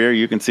up the rear,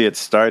 you can see it's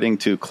starting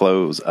to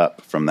close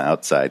up from the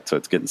outside, so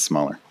it's getting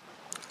smaller.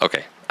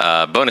 Okay.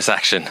 Bonus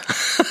action.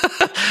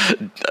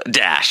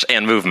 Dash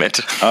and movement.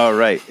 All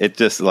right. It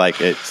just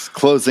it's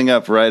closing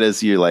up right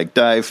as you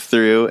dive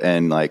through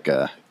and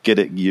get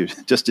it.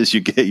 Just as you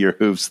get your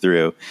hooves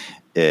through,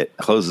 it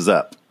closes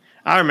up.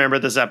 I remember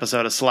this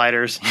episode of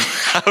Sliders.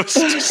 I was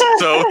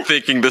so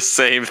thinking the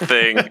same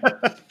thing.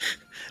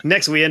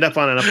 Next, we end up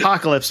on an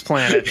apocalypse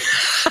planet.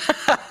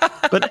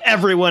 But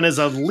everyone is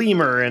a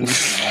lemur and...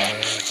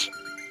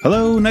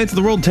 Hello, Knights of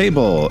the World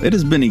Table. It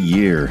has been a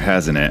year,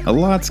 hasn't it? A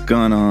lot's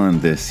gone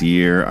on this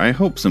year. I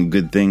hope some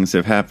good things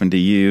have happened to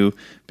you,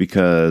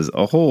 because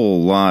a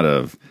whole lot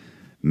of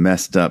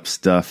messed up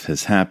stuff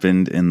has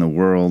happened in the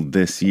world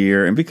this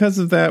year. And because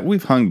of that,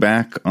 we've hung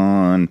back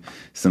on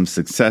some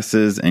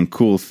successes and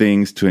cool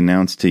things to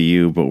announce to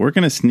you. But we're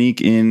going to sneak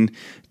in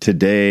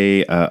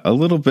today a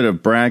little bit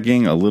of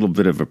bragging, a little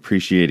bit of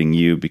appreciating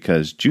you,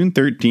 because June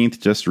 13th,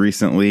 just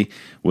recently,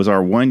 was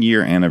our 1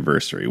 year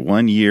anniversary.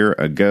 1 year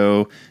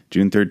ago,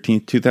 June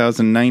 13th,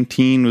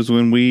 2019 was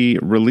when we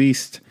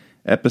released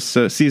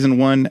Season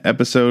 1,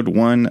 Episode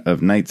 1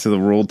 of Knights of the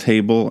Roll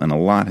Table, and a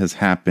lot has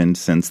happened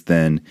since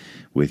then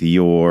with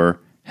your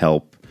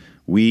help.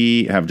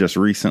 We have just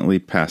recently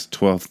passed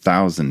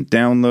 12,000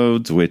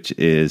 downloads, which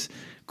is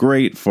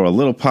great for a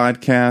little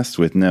podcast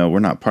we're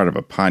not part of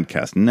a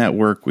podcast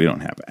network. We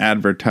don't have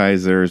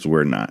advertisers.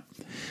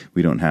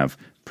 We don't have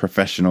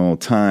professional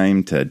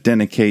time to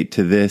dedicate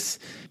to this.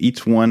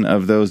 Each one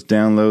of those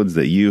downloads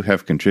that you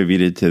have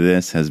contributed to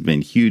this has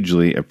been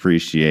hugely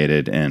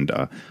appreciated, and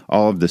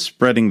all of the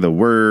spreading the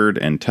word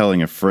and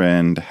telling a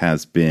friend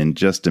has been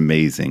just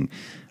amazing.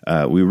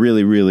 We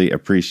really, really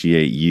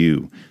appreciate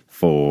you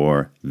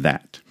for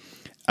that.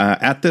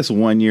 At this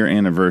 1 year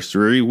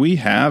anniversary, we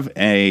have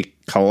a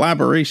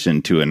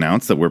collaboration to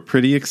announce that we're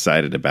pretty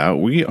excited about.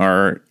 We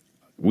are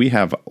we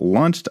have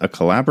launched a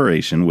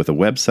collaboration with a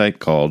website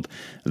called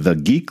The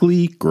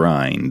Geekly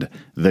Grind.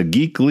 The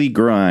Geekly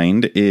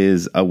Grind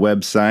is a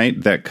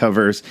website that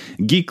covers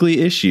geekly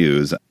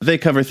issues. They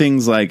cover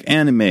things like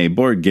anime,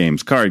 board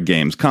games, card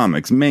games,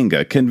 comics,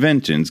 manga,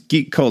 conventions,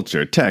 geek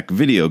culture, tech,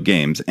 video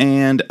games,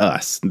 and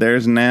us.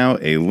 There's now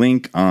a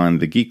link on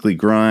The Geekly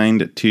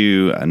Grind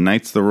to a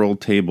Knights of the Roll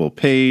Table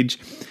page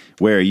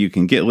where you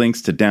can get links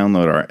to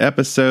download our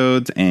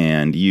episodes,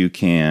 and you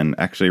can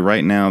actually,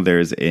 right now,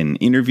 there's an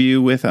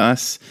interview with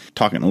us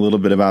talking a little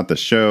bit about the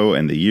show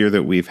and the year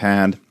that we've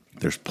had.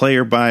 There's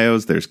player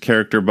bios, there's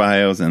character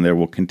bios, and there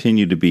will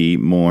continue to be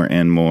more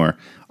and more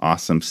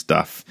awesome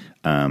stuff.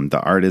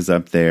 The art is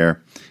up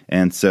there.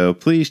 And so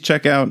please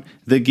check out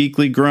The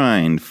Geekly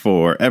Grind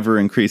for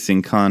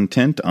ever-increasing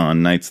content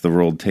on Knights of the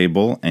Roll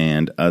Table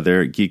and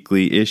other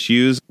geekly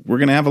issues. We're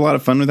going to have a lot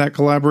of fun with that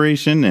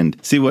collaboration and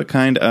see what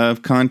kind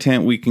of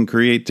content we can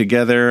create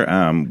together.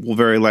 We'll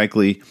very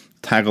likely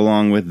tag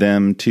along with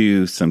them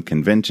to some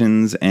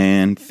conventions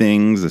and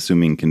things,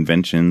 assuming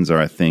conventions are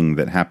a thing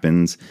that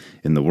happens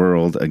in the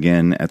world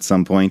again at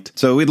some point.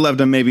 So we'd love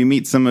to maybe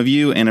meet some of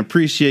you and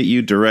appreciate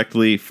you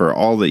directly for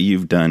all that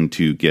you've done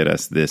to get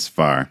us this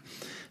far.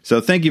 So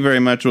thank you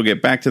very much. We'll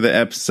get back to the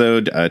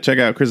episode. Check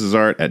out Chris's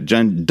art at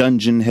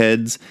Dungeon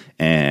Heads,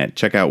 and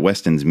check out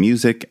Weston's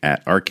music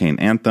at Arcane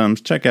Anthems.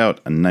 Check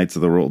out Knights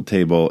of the Rolled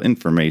Table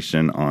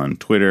information on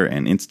Twitter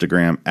and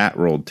Instagram at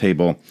Rolled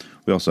Table.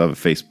 We also have a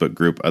Facebook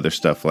group, other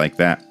stuff like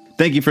that.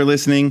 Thank you for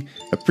listening.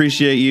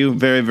 Appreciate you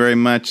very, very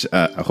much.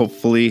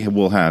 Hopefully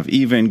we'll have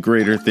even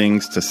greater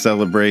things to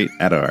celebrate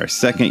at our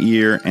 2nd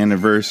year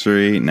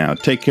anniversary. Now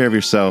take care of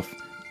yourself,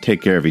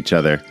 take care of each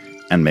other,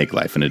 and make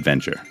life an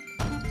adventure.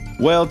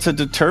 Well, to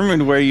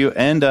determine where you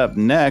end up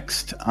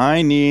next,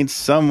 I need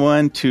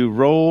someone to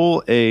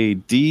roll a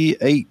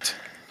D8.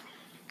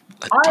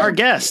 Our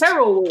guest.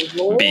 Carol will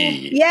roll.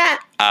 Be Yeah.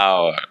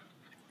 our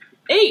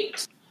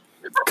 8.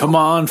 Come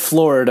on,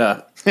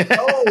 Florida.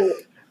 Oh,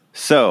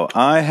 So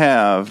I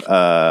have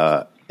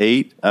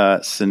 8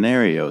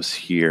 scenarios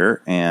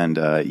here, and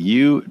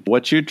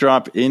what you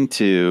drop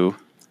into,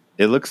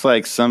 it looks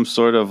like some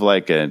sort of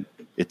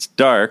it's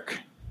dark.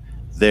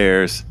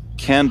 There's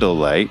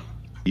candlelight.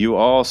 You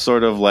all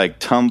sort of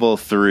tumble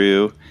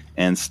through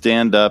and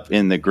stand up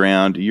in the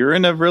ground. You're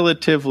in a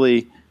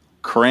relatively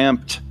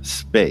cramped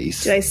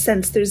space. Do I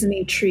sense there's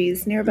any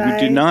trees nearby?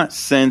 You do not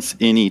sense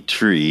any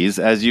trees.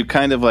 As you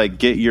kind of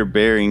get your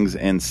bearings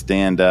and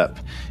stand up,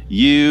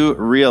 you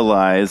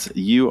realize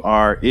you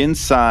are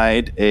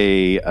inside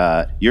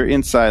you're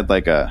inside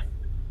a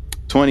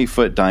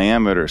 20-foot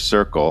diameter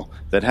circle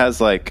that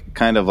has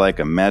kind of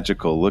a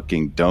magical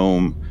looking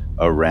dome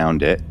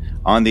around it.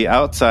 On the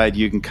outside,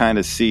 you can kind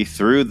of see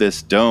through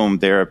this dome.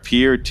 There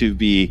appear to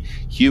be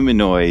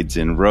humanoids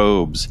in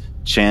robes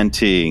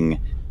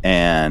chanting,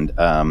 and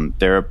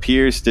there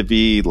appears to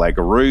be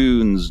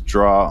runes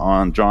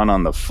drawn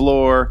on the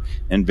floor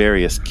and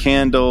various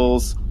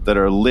candles that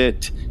are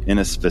lit in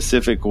a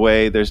specific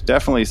way. There's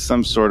definitely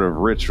some sort of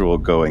ritual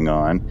going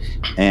on,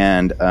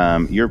 and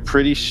you're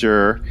pretty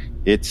sure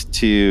it's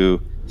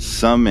to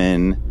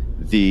summon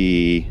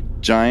the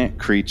giant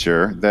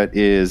creature that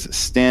is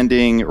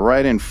standing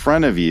right in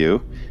front of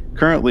you,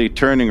 currently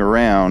turning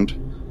around,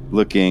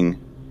 looking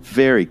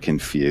very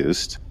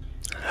confused.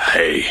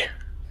 Hey.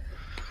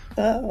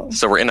 Oh.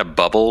 So we're in a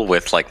bubble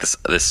with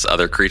this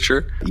other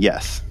creature?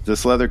 Yes,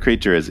 this leather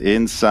creature is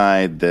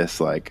inside this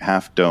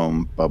half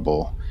dome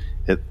bubble.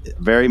 It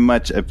very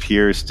much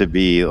appears to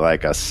be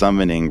a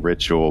summoning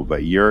ritual,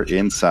 but you're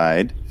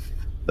inside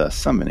the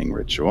summoning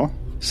ritual.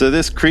 So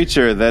this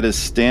creature that is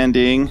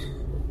standing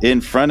in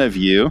front of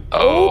you.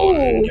 Oh,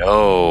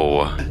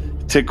 no.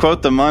 To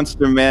quote the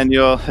monster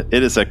manual,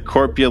 it is a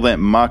corpulent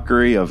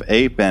mockery of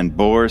ape and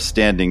boar,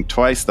 standing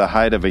twice the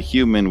height of a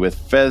human with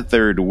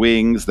feathered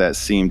wings that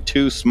seem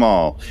too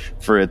small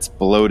for its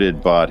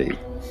bloated body.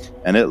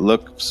 And it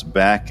looks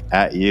back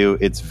at you.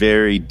 It's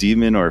very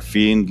demon or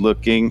fiend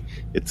looking.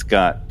 It's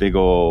got big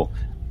old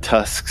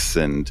tusks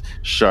and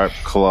sharp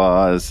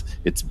claws.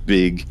 It's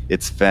big.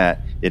 It's fat.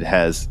 It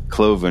has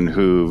cloven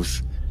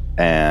hooves.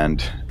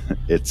 And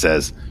it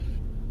says,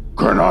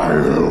 Can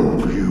I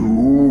help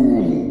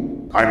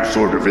you? I'm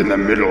sort of in the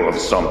middle of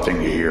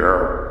something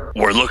here.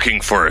 We're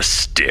looking for a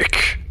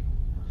stick.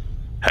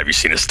 Have you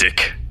seen a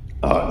stick?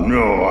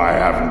 No, I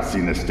haven't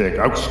seen a stick.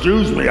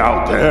 Excuse me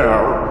out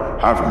there.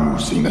 Have you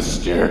seen a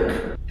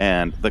stick?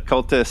 And the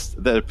cultist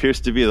that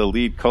appears to be the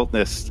lead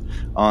cultist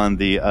on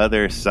the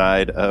other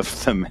side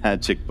of the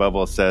magic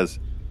bubble says,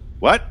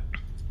 "What?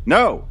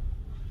 No,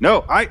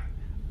 Nalfezhni,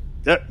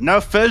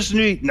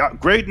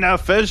 great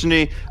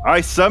Nalfezhni,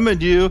 I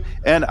summoned you,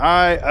 and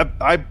I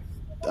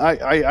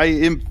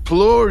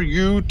implore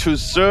you to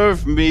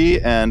serve me."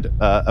 And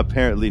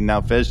apparently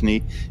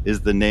Nalfezhni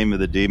is the name of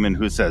the demon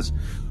who says,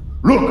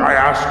 Look, I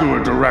asked you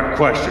a direct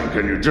question.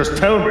 Can you just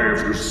tell me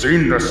if you've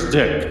seen the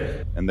stick?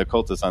 and the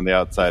cultist on the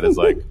outside is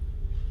like,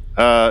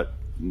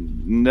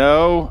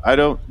 no, I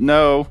don't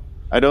know.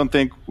 I don't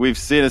think we've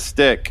seen a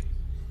stick.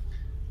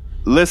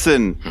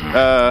 Listen,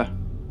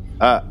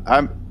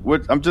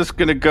 I'm just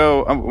gonna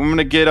go. I'm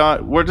gonna get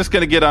on. We're just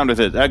gonna get on with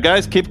it,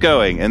 guys. Keep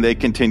going, and they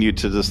continue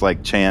to just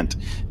like chant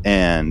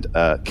and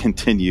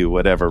continue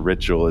whatever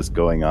ritual is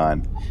going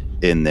on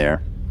in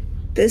there.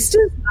 This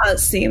does not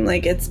seem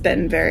like it's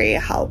been very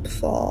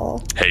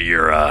helpful. Hey,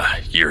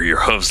 your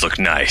hooves look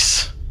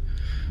nice.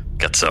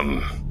 Got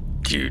some.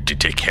 Do you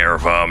take care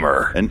of them,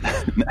 or And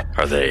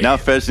are they? now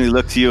Feshni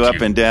looks you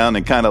up and down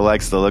and kind of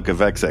likes the look of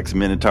XX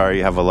Minotaur.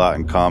 You have a lot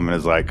in common.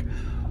 Is like,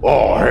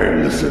 Oh, hey,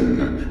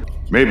 listen.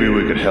 Maybe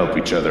we could help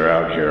each other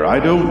out here. I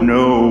don't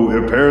know.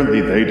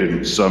 Apparently they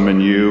didn't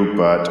summon you,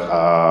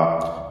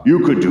 but you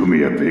could do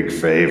me a big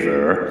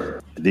favor.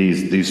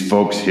 These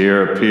folks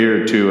here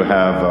appear to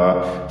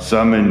have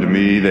summoned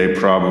me. They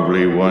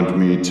probably want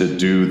me to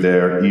do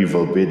their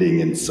evil bidding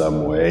in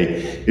some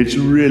way. It's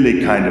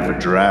really kind of a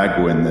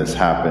drag when this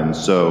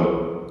happens,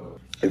 so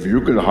if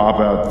you could hop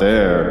out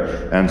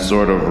there and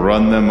sort of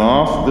run them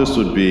off, this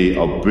would be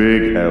a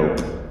big help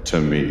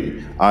to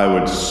me. I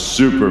would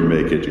super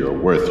make it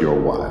worth your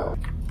while.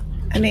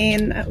 I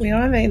mean, we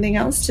don't have anything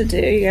else to do.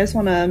 You guys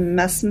want to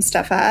mess some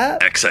stuff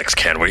up? XX,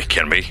 can we?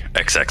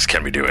 XX,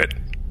 can we do it?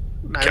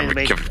 I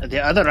mean, the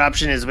other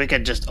option is we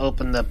could just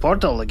open the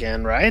portal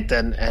again, right?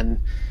 And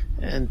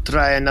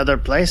try another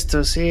place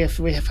to see if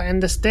we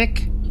find the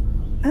stick.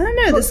 I don't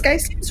know. This guy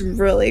seems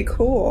really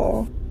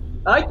cool.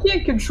 I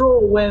can't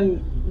control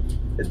when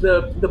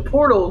the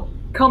portal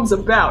comes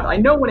about. I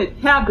know when it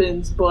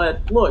happens, but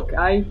look,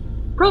 I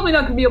probably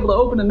not going to be able to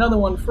open another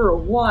one for a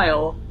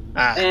while.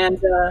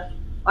 And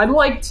I'd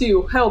like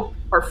to help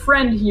our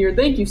friend here.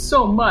 Thank you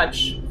so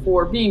much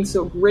for being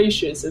so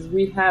gracious as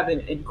we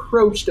haven't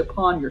encroached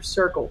upon your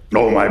circle.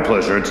 Oh, my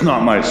pleasure. It's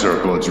not my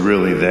circle. It's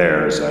really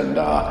theirs. And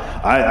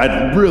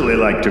I'd really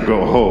like to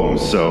go home,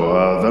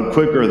 so the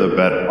quicker the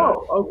better.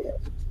 Oh, okay.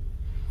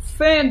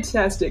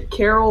 Fantastic.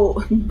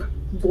 Carol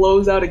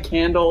blows out a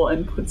candle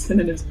and puts it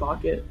in his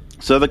pocket.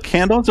 so the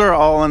candles are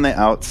all on the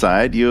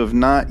outside. You have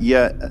not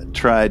yet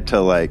tried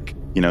to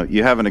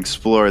you haven't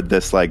explored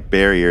this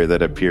barrier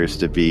that appears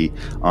to be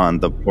on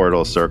the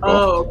portal circle.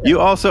 Oh, okay. You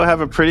also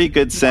have a pretty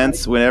good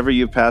sense whenever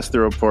you pass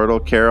through a portal,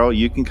 Carol,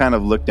 you can kind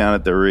of look down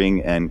at the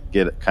ring and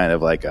get kind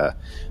of like a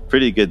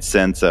pretty good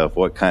sense of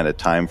what kind of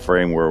time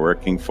frame we're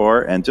working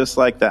for. And just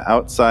like the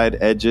outside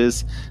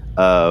edges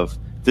of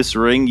this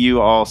ring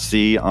you all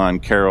see on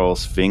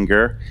Carol's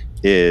finger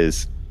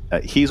is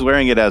he's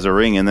wearing it as a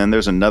ring, and then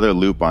there's another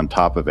loop on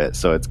top of it,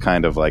 so it's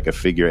kind of like a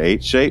figure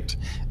 8 shaped.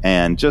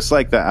 And just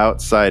like the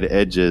outside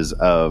edges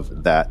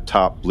of that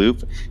top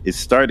loop is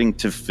starting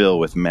to fill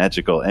with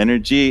magical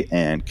energy.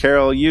 And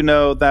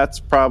Carol, that's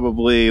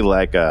probably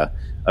like a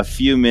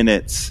few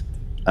minutes,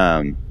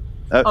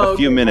 a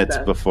few minutes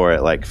before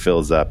it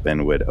fills up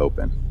and would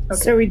open.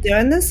 Okay. So are we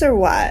doing this or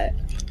what?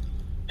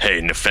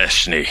 Hey,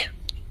 Nefeshni.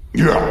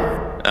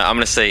 Yeah. I'm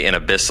going to say in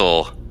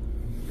Abyssal,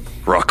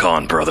 rock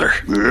on, brother.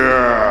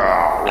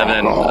 Yeah. And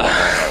then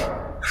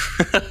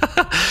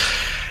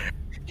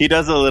he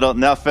does a little.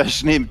 Now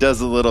Feshni does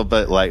a little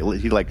bit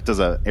he does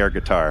a air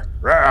guitar.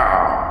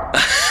 Yeah.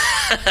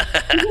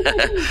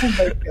 Oh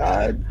my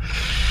god.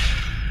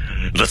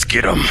 Let's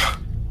get him.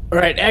 All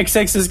right,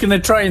 XX is going to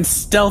try and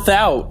stealth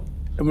out.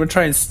 I'm going to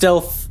try and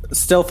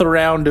stealth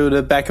around to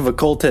the back of a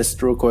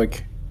cultist real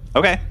quick.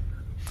 Okay.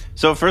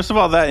 So first of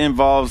all, that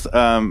involves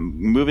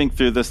moving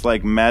through this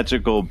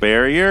magical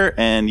barrier,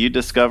 and you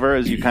discover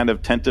as you kind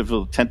of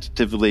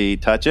tentatively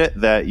touch it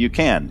that you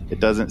can. It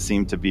doesn't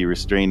seem to be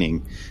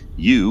restraining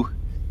you.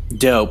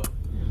 Dope.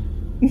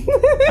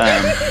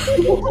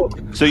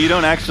 So you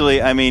don't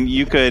actually. I mean,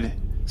 you could.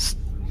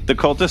 The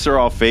cultists are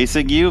all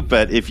facing you,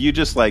 but if you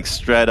just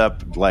straight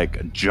up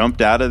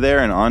jumped out of there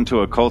and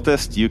onto a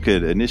cultist, you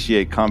could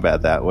initiate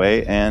combat that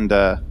way and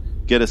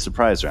get a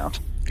surprise round.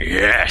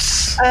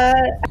 Yes.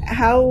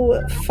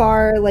 How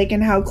far,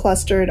 and how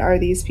clustered are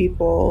these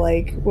people?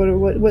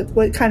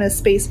 What kind of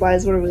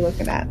space-wise, what are we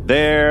looking at?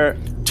 They're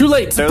Too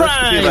late. there looks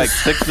to be Surprise!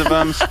 6 of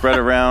them spread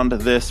around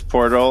this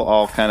portal,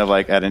 all kind of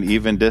at an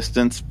even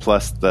distance,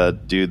 plus the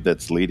dude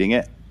that's leading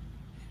it.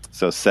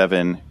 So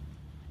 7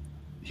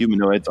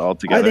 humanoids all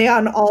together. Are they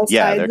on all sides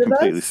Yeah, they're of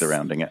completely us?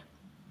 surrounding it.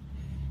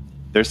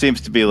 There seems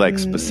to be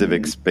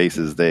specific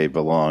spaces they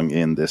belong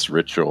in this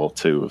ritual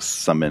to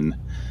summon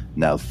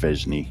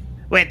Nalfejni.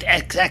 Wait,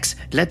 XX,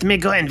 let me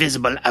go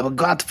invisible. I will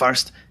go out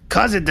first,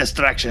 cause a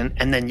distraction,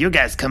 and then you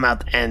guys come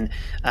out and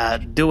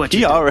do what you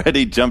He do.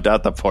 already jumped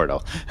out the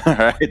portal. All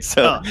right,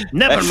 so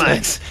never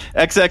mind.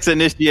 XX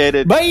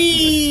initiated.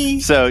 Bye!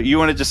 So you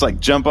want to just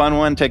jump on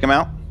one, take him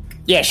out?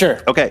 Yeah,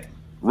 sure. Okay,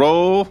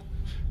 roll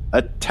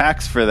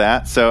attacks for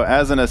that. So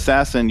as an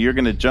assassin, you're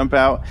going to jump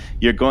out.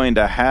 You're going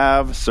to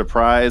have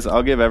surprise.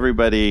 I'll give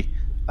everybody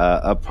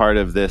a part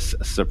of this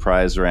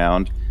surprise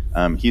round.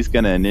 He's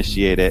going to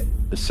initiate it.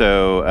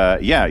 So,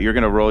 you're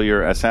going to roll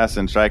your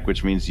assassin strike,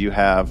 which means you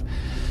have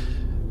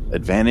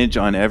advantage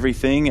on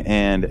everything,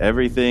 and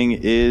everything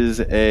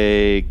is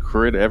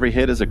every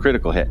hit is a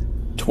critical hit.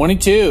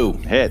 22.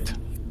 Hit.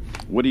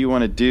 What do you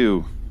want to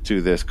do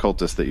to this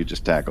cultist that you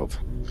just tackled?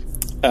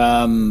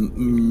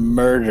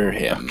 Murder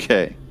him.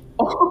 Okay.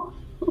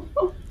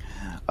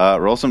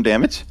 Roll some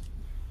damage.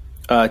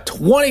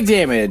 20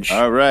 damage.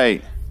 All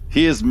right.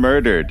 He is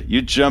murdered.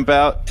 You jump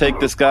out, take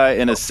this guy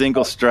in a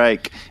single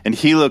strike, and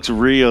he looks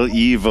real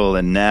evil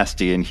and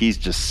nasty, and he's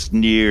just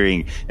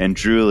sneering and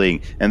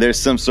drooling, and there's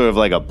some sort of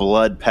like a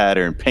blood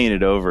pattern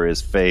painted over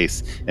his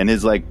face, and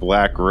his like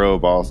black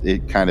robe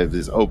it kind of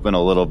is open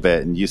a little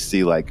bit, and you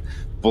see like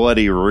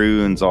bloody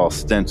runes all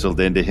stenciled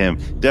into him.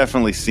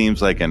 Definitely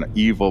seems like an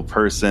evil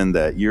person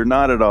that you're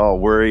not at all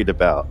worried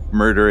about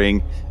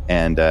murdering,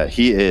 and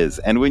he is.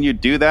 And when you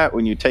do that,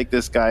 when you take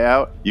this guy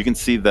out, you can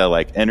see the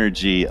like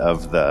energy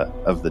of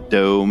the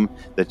dome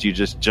that you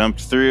just jumped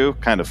through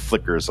kind of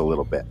flickers a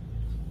little bit.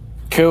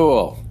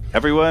 Cool.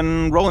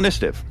 Everyone roll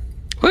initiative.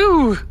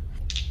 Woo!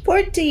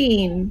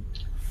 14.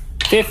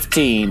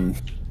 15.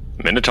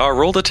 Minotaur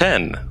rolled a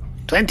 10.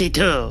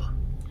 22.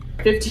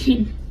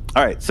 15.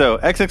 All right, so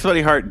XX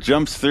Buddy Heart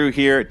jumps through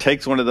here,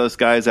 takes one of those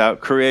guys out,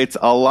 creates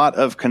a lot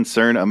of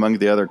concern among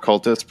the other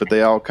cultists, but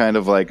they all kind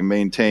of like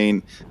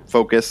maintain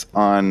focus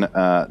on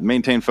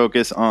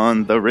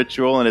the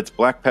ritual, and it's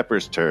Black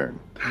Pepper's turn.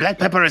 Black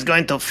Pepper is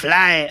going to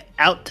fly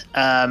out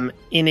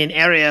in an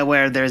area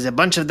where there's a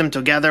bunch of them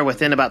together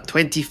within about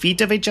 20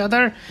 feet of each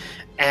other,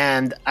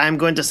 and I'm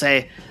going to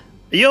say,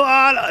 "You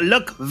all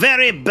look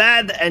very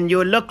bad, and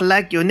you look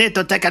like you need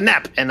to take a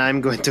nap," and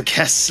I'm going to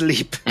cast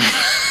Sleep.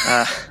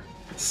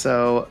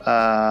 So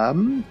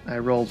I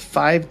rolled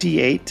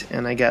 5d8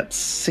 and I got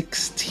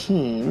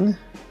 16.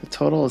 The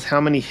total is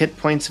how many hit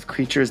points of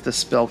creatures the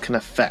spell can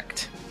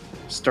affect.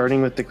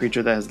 Starting with the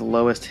creature that has the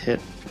lowest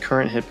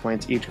current hit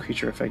points, each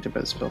creature affected by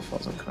the spell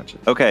falls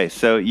unconscious. Okay,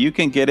 so you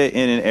can get it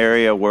in an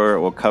area where it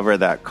will cover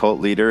that cult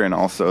leader and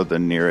also the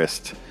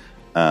nearest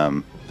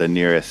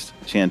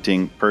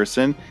chanting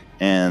person.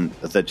 And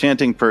the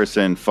chanting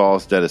person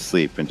falls dead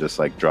asleep and just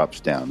like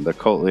drops down. The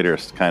cult leader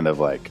is kind of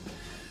like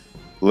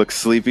looks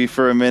sleepy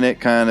for a minute,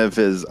 kind of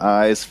his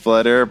eyes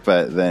flutter,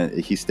 but then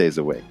he stays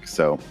awake.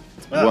 So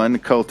one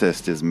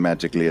cultist is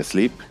magically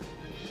asleep.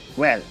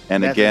 Well,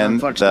 and again,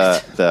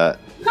 the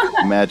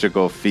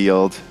magical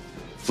field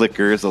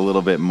flickers a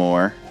little bit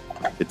more.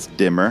 It's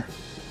dimmer.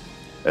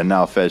 And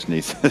now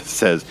Fejni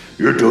says,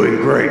 You're doing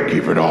great.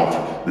 Keep it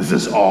up. This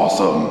is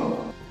awesome.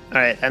 All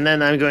right, and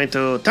then I'm going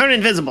to turn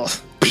invisible.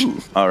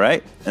 All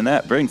right, and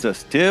that brings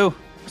us to...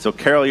 So,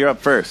 Carol, you're up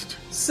first.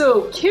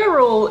 So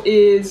Carol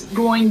is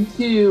going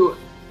to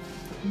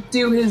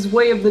do his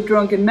Way of the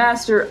Drunken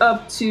Master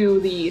up to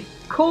the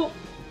cult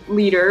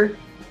leader,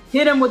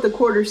 hit him with the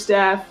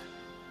quarterstaff,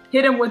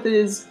 hit him with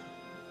his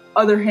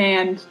other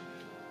hand,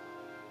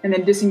 and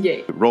then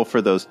disengage. Roll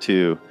for those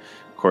 2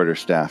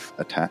 quarterstaff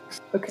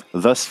attacks. Okay.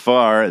 Thus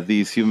far,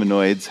 these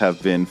humanoids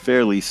have been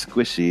fairly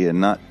squishy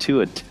and not too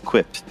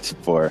equipped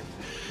for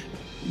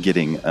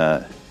getting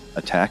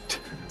attacked.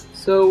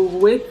 So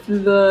with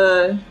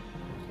the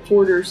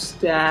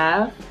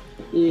quarterstaff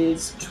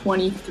is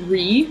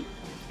 23.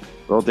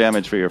 Roll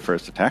damage for your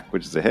first attack,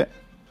 which is a hit.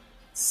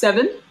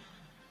 7.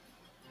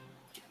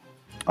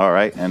 All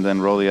right, and then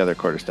roll the other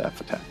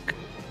quarterstaff attack.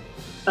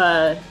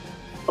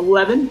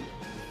 11.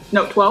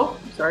 No, 12.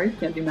 Sorry,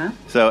 can't do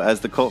math. So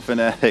as the cult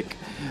fanatic,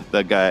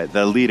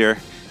 the leader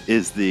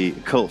is the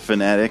cult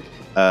fanatic,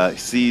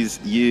 sees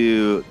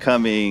you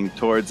coming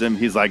towards him.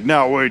 He's like,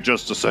 "Now wait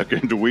just a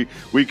second.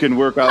 We can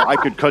work out. I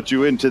could cut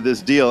you into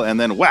this deal." And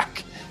then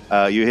whack,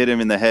 you hit him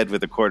in the head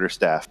with a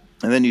quarterstaff.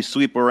 And then you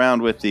sweep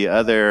around with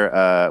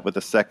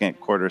the second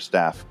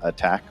quarterstaff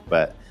attack,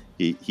 but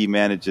he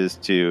manages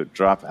to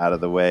drop out of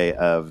the way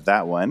of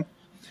that one.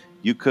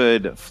 You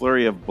could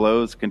Flurry of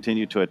Blows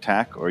continue to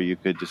attack, or you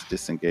could just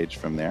disengage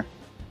from there.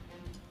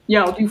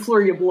 Yeah, I'll do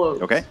Flurry of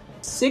Blows. Okay.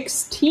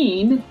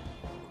 16,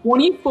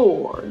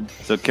 24.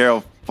 So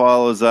Carol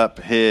follows up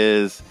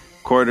his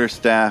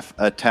quarterstaff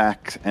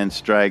attack and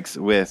strikes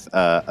with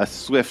a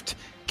swift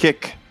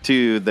kick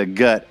to the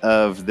gut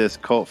of this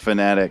cult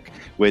fanatic,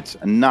 which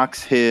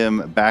knocks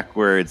him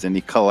backwards, and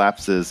he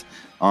collapses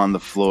on the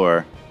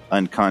floor,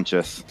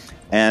 unconscious.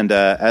 And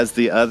as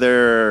the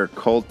other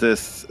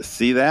cultists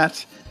see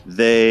that,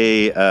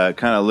 they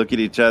kind of look at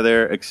each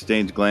other,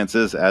 exchange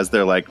glances as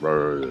they're like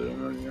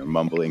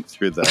mumbling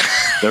through the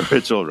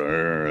ritual,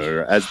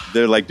 as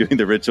they're like doing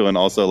the ritual and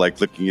also like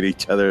looking at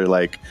each other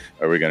like,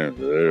 are we gonna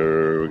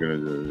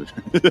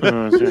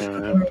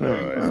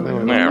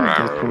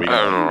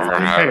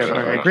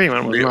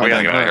agreement was we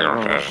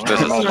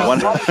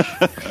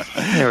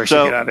should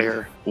get out of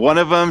here. One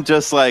of them,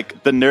 just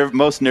like the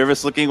most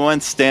nervous looking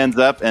one, stands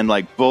up and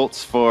like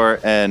bolts for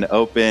an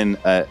open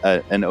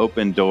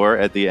door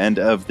at the end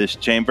of this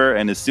chamber.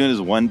 And as soon as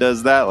one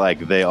does that,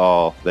 like they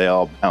all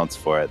bounce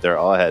for it. They're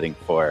all heading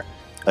for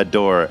a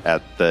door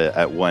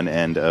at one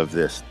end of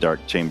this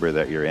dark chamber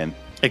that you're in.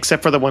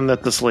 Except for the one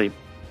that's asleep.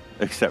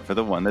 Except for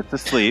the one that's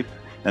asleep,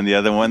 and the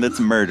other one that's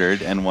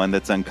murdered, and one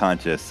that's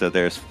unconscious. So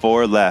there's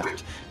 4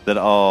 left that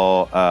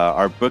all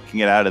are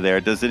booking it out of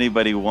there. Does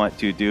anybody want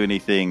to do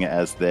anything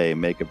as they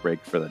make a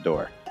break for the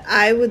door?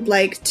 I would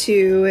like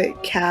to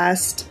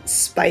cast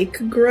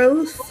Spike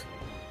Growth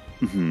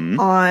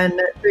on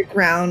the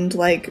ground,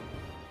 like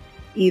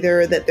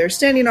either that they're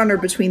standing on or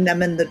between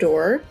them and the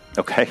door.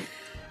 Okay.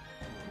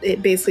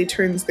 it basically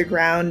turns the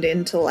ground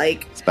into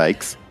like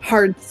Spikes.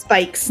 hard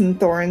spikes and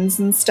thorns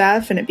and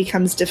stuff, and it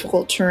becomes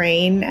difficult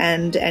terrain,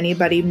 and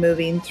anybody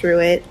moving through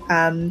it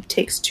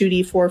takes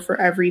 2d4 for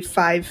every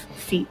 5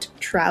 feet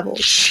traveled.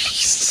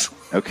 Jeez.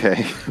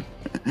 Okay.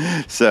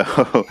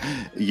 So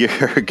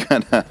you're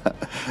gonna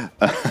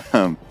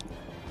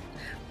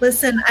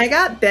Listen, I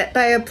got bit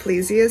by a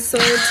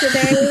plesiosaur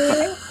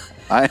today.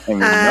 I am in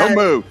no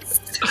mood.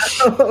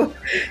 So,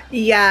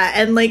 yeah,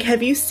 and like,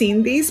 have you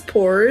seen these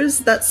pores?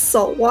 That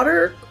salt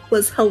water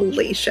was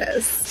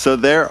hellacious. So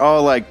they're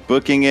all like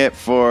booking it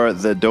for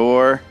the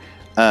door.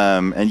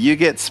 And you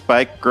get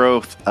spike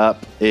growth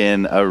up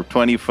in a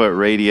 20-foot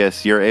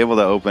radius. You're able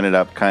to open it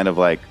up kind of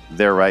like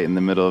they're right in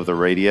the middle of the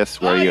radius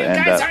where you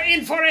end up. are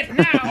in for it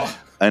now.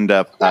 End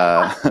up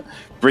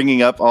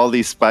bringing up all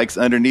these spikes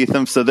underneath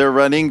them. So they're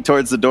running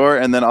towards the door,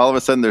 and then all of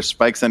a sudden there's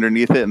spikes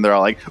underneath it, and they're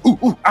all like, ooh,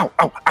 ooh, ow,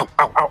 ow, ow,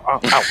 ow,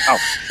 ow, ow,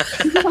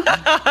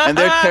 ow. And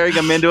they're carrying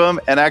them into them,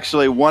 and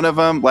actually one of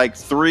them, like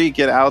 3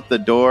 get out the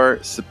door,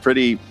 so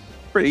pretty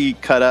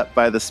cut up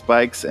by the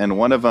spikes, and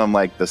one of them,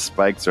 like the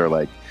spikes are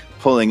like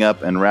pulling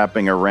up and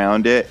wrapping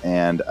around it,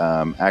 and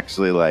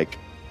actually like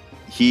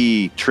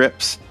he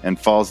trips and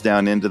falls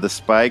down into the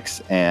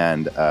spikes,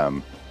 and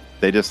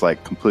they just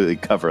like completely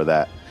cover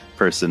that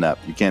person up.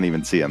 You can't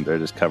even see them. They're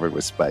just covered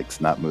with spikes,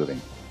 not moving.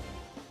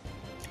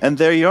 And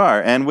there you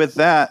are. And with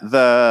that,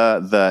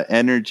 the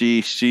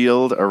energy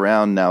shield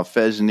around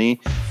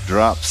Nalfejni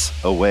drops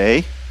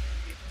away.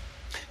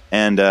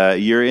 And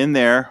you're in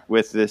there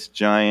with this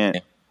giant.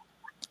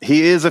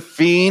 He is a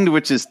fiend,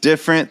 which is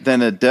different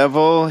than a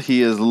devil.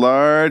 He is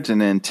large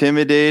and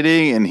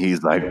intimidating, and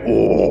he's like,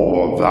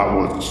 Oh, that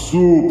was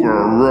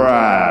super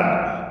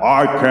rad.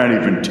 I can't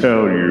even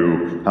tell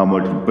you how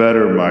much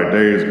better my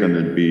day is going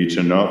to be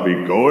to not be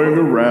going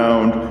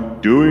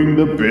around doing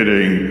the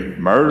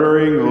bidding,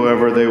 murdering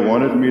whoever they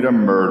wanted me to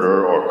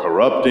murder, or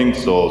corrupting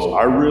souls.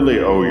 I really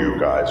owe you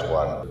guys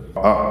one.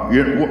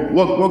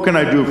 What can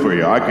I do for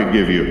you? I could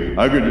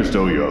just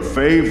owe you a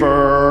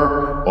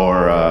favor,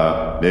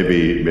 or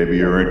maybe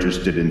you're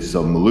interested in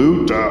some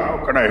loot.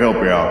 How can I help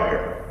you out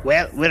here?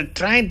 Well, we're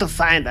trying to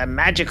find a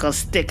magical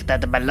stick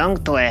that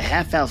belonged to a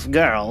half-elf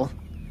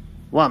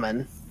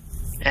woman,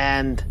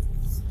 and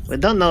we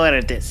don't know where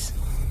it is.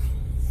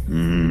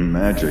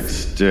 Magic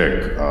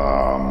stick.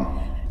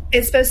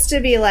 It's supposed to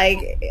be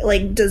like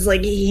does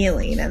like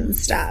healing and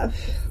stuff.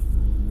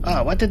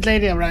 Oh, what did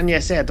Lady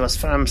Aranya say? It was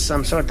from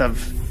some sort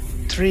of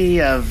tree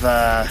of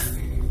Like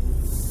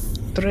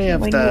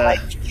the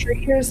life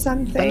tree or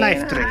something. the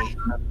life tree.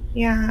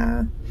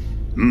 Yeah.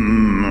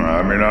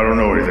 I mean, I don't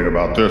know anything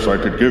about this. I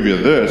could give you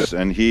this.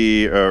 and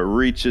he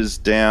reaches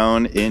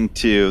down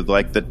into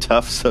like the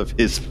tufts of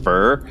his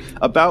fur,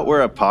 about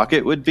where a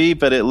pocket would be,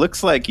 but it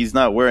looks like he's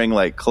not wearing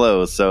like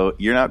clothes, so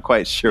you're not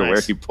quite sure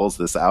where he pulls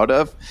this out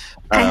of.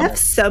 I have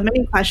so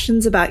many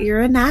questions about your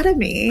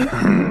anatomy.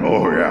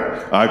 Oh,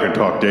 yeah. I could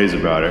talk days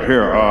about it.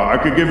 Here, I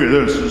could give you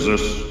this. Is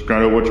this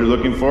kind of what you're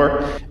looking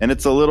for? And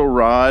it's a little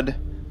rod,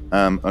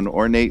 an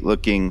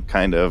ornate-looking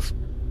kind of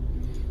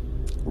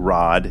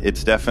rod.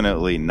 It's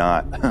definitely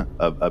not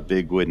a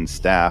big wooden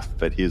staff,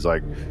 but he's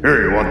like,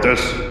 Here, you want this?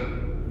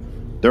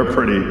 They're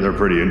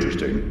pretty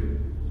interesting.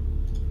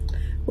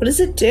 What does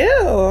it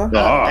do?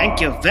 Thank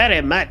you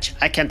very much.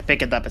 I can't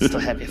pick it up. It's too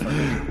heavy for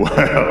me.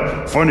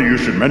 Well, funny you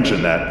should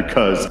mention that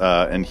because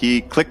and he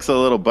clicks a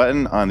little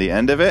button on the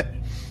end of it,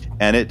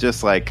 and it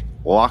just like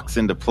locks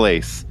into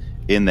place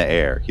in the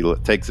air. He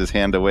takes his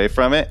hand away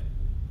from it,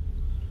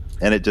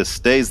 and it just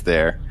stays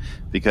there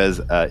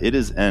because it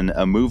is an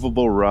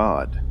immovable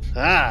rod.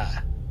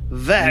 Ah,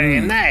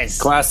 very nice.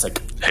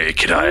 Classic. Hey,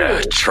 can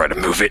I try to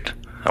move it?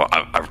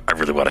 I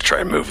really want to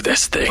try and move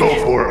this thing.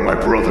 go for it, my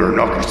brother.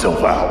 Knock yourself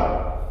out.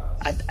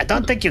 I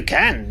don't think you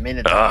can,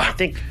 Minotaur. I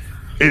think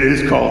It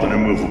is called an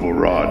immovable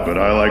rod, but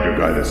I like a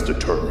guy that's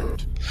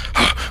determined.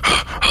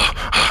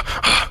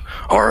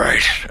 All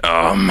right.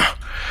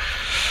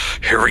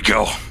 Here we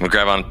go. We'll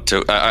grab on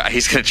to.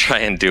 He's gonna try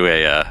and do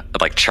a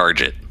like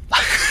charge it.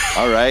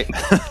 All right.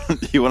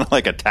 You want to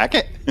like attack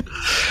it?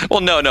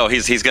 Well, no.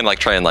 He's gonna like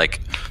try and like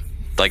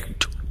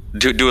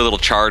do a little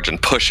charge and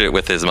push it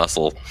with his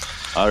muscle.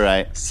 All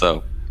right.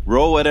 So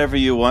Roll whatever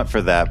you want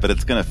for that, but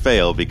it's going to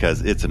fail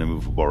because it's an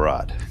immovable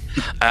rod.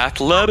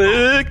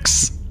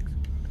 Athletics.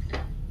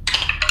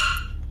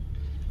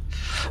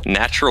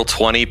 Natural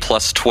 20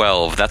 plus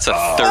 12. That's a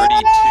 32.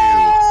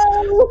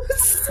 Oh,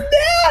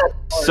 snap!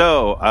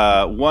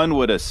 So, one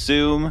would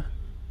assume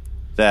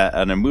that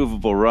an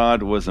immovable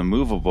rod was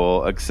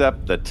immovable,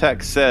 except the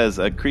text says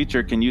a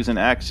creature can use an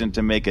action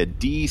to make a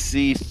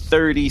DC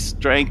 30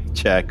 strength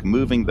check,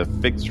 moving the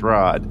fixed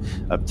rod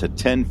up to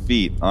 10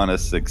 feet on a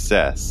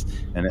success.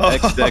 An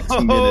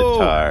XX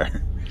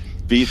Minotaur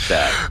beat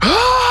that.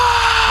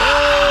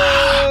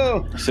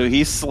 So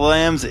he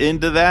slams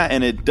into that,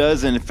 and it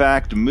does in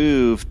fact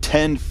move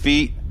 10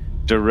 feet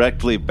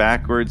directly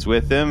backwards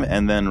with him,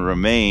 and then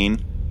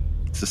remain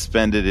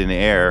suspended in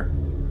air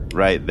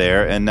right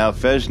there, and now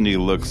Fejni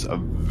looks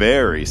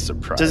very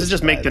surprised. Does it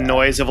just make the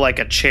noise of like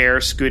a chair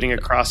scooting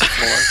across the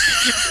floor?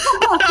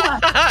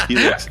 He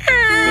looks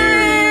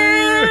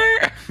very...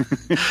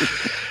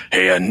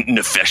 Hey,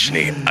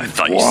 Nefeshni, I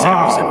thought you said it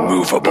was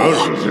immovable.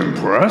 This is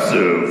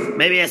impressive.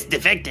 Maybe it's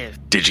defective.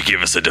 Did you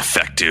give us a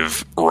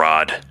defective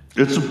rod?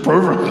 It's a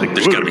perfectly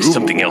There's good got to be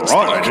something movable else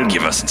rod. that I you can didn't-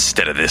 give us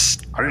instead of this.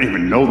 I didn't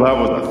even know that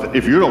was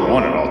if you don't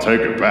want it, I'll take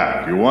it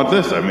back. You want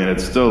this? I mean,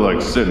 it's still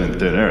like sitting in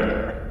thin air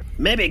there.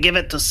 Maybe give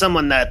it to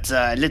someone that's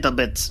a little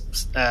bit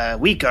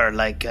weaker,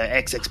 like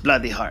XX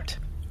Bloody Heart.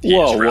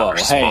 Whoa, It's rather whoa,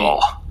 hey.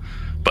 small.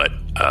 But,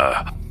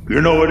 You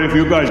know what? If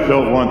you guys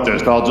don't want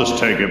this, I'll just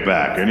take it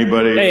back.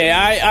 Anybody? Hey,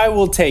 I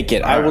will take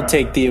it. I will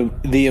take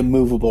the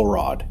immovable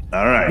rod.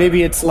 All right.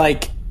 Maybe it's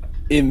like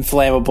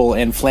inflammable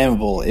and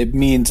flammable. It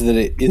means that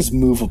it is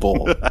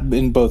movable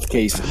in both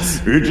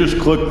cases. You just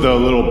click the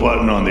little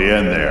button on the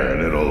end there,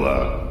 and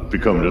it'll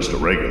become just a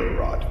regular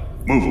rod,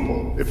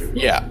 movable. If you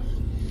Yeah.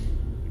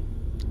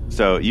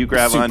 So you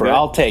grab onto Super. it,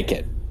 I'll take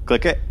it.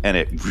 click it, and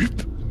it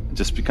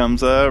just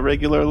becomes a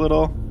regular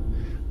little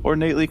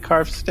ornately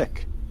carved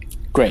stick.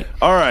 Great.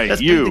 All right, That's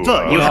you. pretty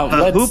good. You Well, have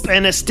a let's- hoop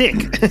and a stick.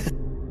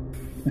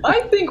 I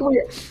think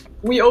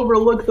we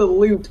overlook the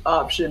loot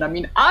option. I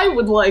mean, I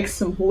would like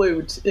some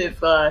loot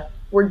if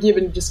we're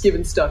giving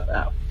stuff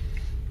out.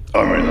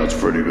 I mean, that's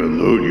pretty good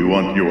loot. You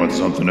want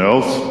something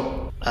else?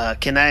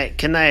 Can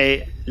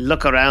I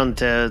look around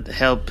to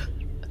help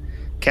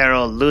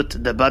Carol loot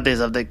the bodies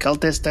of the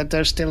cultists that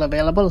are still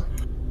available?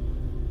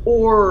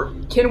 Or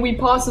can we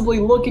possibly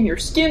look in your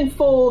skin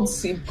folds,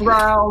 see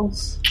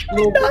brows?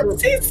 Not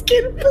say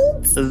skin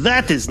folds.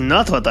 That is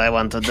not what I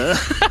want to do.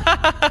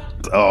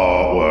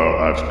 Oh well,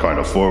 that's kind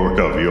of forward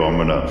of you. I'm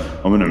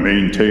gonna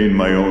maintain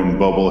my own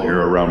bubble here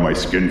around my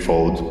skin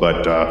folds,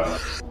 but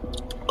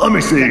let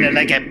me see. Kind of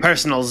like a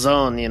personal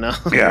zone, you know?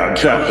 Yeah,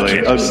 exactly. you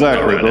can't just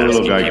Exactly. go around The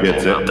little asking guy people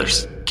gets about it. their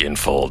skin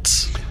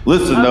folds.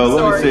 Listen, I'm though, let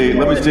sorry, me see.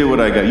 Let me what? see what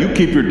I got. You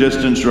keep your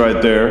distance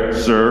right there,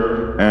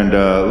 sir, and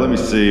let me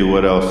see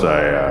what else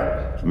I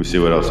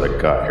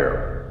got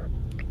here.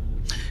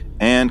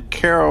 And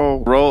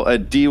Carol, roll a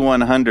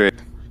D100.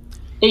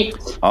 8.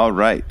 All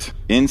right.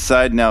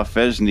 Inside now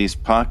Fejni's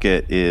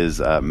pocket is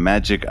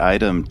magic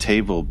item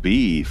table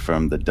B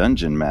from the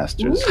Dungeon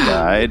Master's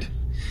Guide.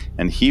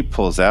 And he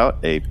pulls out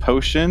a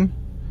potion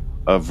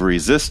of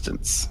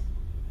resistance.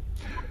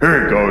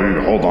 Here you go. You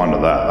can hold on to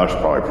that. That's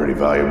probably pretty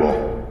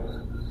valuable.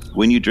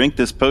 When you drink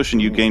this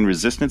potion, you gain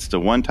resistance to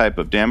one type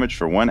of damage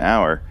for 1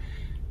 hour.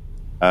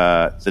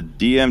 The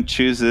DM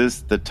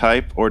chooses the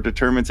type or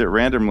determines it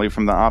randomly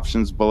from the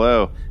options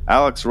below.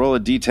 Alex, roll a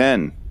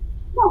D10.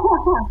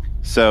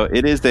 So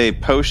it is a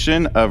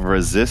potion of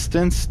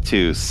resistance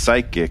to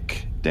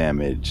psychic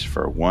damage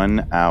for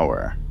 1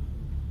 hour.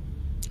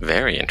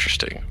 Very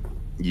interesting.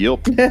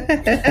 Yelp. In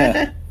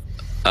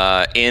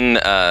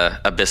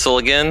Abyssal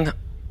again,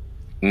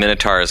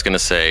 Minotaur is going to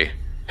say,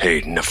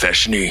 Hey,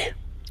 Nefeshni,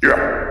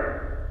 Yeah.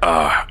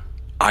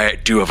 I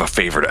do have a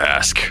favor to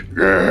ask.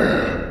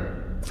 Yeah.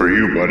 For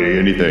you, buddy,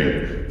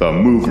 anything. The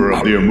mover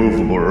of the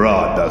immovable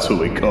rod. That's what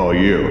we call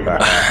you.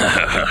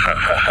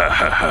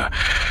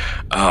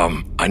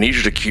 I need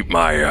you to keep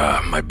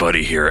my my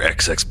buddy here,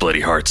 XX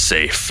Bloody Heart,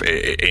 safe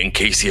in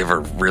case he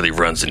ever really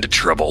runs into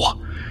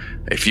trouble.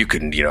 If you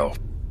can,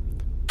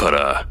 put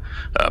a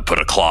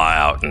claw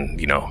out and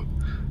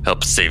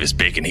help save his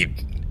bacon.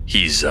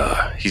 He's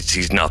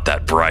not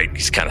that bright.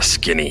 He's kind of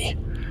skinny,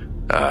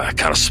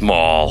 kind of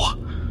small,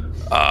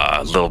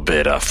 a little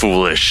bit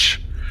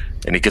foolish,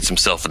 and he gets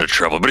himself into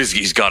trouble. But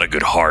he's got a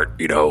good heart,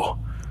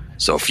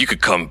 So if you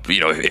could come,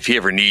 if he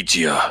ever needs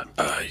you,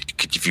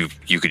 if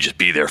you could just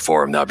be there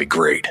for him, that'd be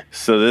great.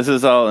 So this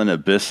is all in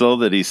Abyssal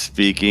that he's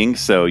speaking.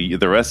 So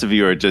the rest of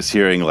you are just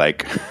hearing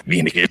like,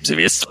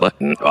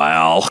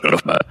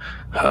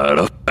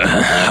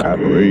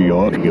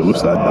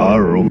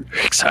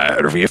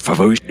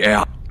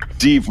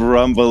 deep,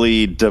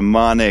 rumbly,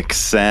 demonic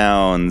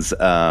sounds.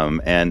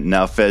 And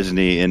now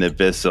Fejni in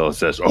Abyssal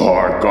says, Oh,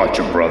 I got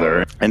you,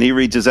 brother. and he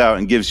reaches out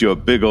and gives you a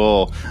big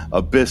ol'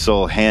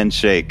 Abyssal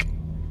handshake.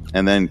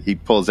 And then he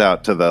pulls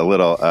out to the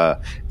little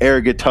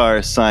air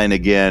guitar sign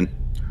again.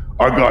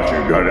 I got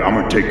you. Got it. I'm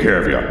going to take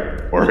care of you.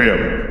 Or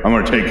him. I'm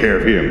going to take care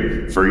of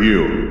him. For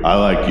you. I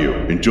like you.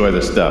 Enjoy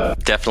the stuff.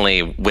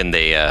 definitely when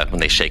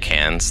they shake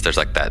hands, there's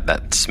like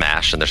that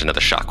smash and there's another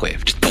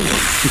shockwave. Just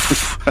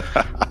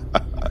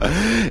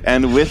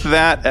And with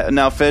that,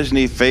 now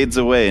Fejni fades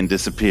away and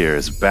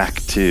disappears back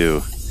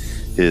to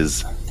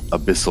his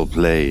abyssal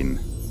plane.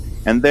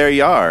 And there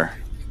you are.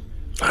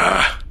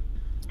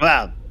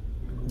 Wow,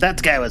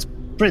 that guy was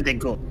pretty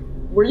cool.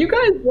 Were you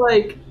guys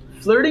like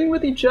flirting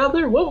with each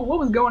other? What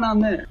was going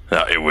on there?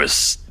 It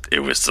was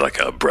like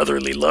a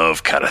brotherly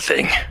love kind of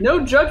thing.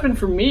 No judgment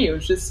from me. It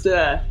was just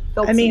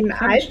felt I mean, some I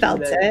chemistry felt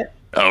there. it.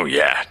 Oh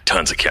yeah,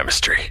 tons of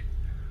chemistry.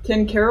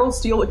 Can Carol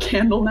steal a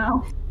candle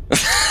now?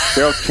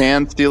 Carol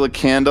can steal a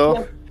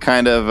candle,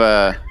 kind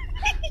of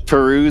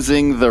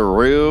perusing the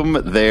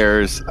room,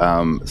 there's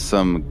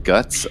some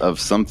guts of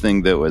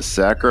something that was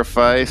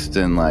sacrificed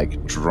and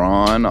like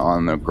drawn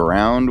on the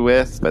ground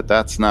with, but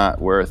that's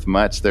not worth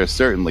much. There's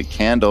certainly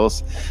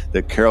candles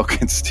that Carol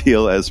can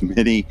steal as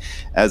many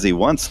as he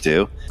wants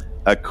to.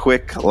 A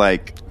quick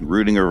like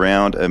rooting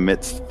around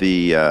amidst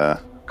the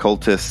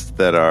cultists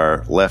that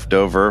are left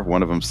over.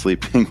 One of them's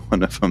sleeping,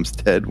 one of them's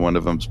dead, one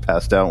of them's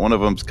passed out, one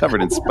of them's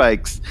covered in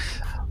spikes.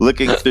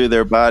 Looking through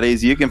their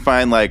bodies, you can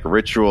find like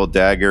ritual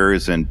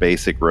daggers and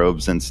basic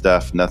robes and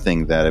stuff.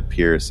 Nothing that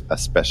appears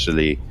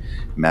especially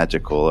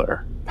magical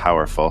or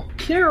powerful.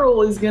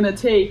 Carol is going to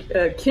take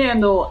a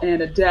candle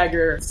and a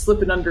dagger,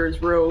 slip it under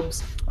his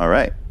robes. All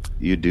right,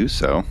 you do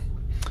so.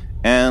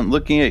 And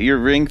looking at your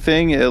ring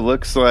thing, it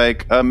looks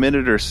like a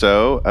minute or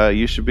so,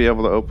 you should be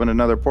able to open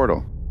another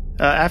portal.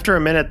 After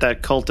a minute,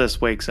 that cultist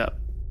wakes up.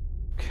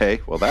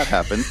 Okay, well that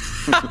happened.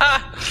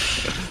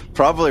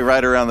 Probably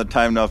right around the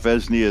time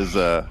Nalvezhny is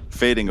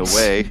fading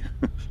away.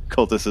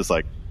 Cultist is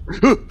like,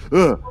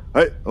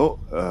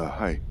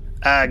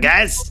 hi.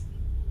 Guys,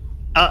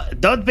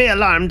 don't be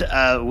alarmed.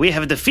 We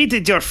have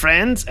defeated your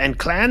friends and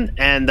clan,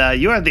 and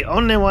you are the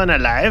only one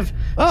alive.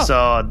 Oh.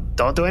 So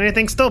don't do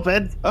anything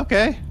stupid.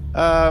 Okay.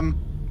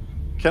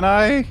 Can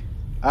I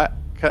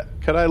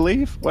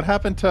leave? What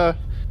happened to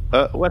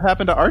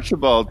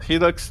Archibald?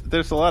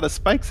 There's a lot of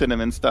spikes in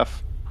him and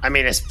stuff. I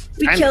mean, it's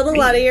We killed a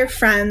lot of your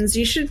friends.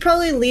 You should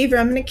probably leave or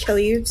I'm going to kill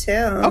you too.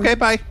 Okay,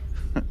 bye.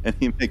 And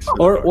he makes.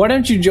 Or why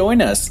don't you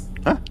join us?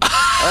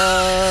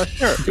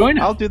 Sure. Join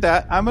us. I'll do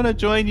that. I'm going to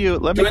join you.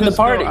 Let me Join the just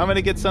go. party. I'm going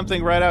to get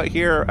something right out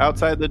here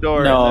outside the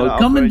door. No, and then I'll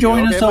come and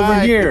join you. us Okay, over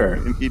bye. here.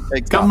 And he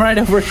takes Come off. right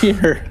over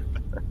here.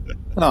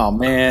 Oh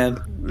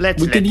man, Let's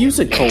we let could him. use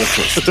a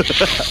cultist.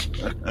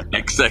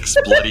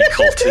 XX bloody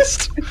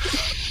cultist.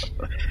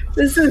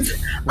 This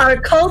is our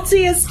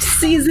cultiest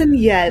season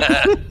yet.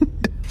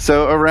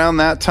 So around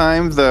that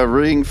time, the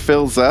ring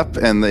fills up,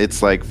 and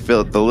it's like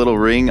filled. The little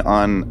ring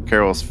on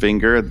Carol's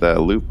finger, the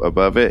loop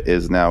above it,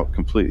 is now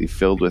completely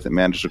filled with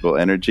magical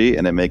energy,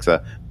 and it makes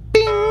a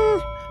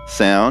bing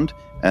sound.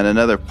 And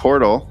another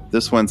portal,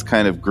 this one's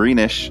kind of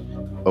greenish,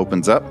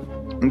 opens up,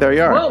 and there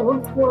you are. Well,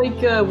 looks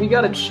like we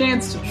got a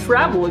chance to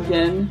travel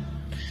again.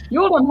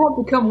 You all don't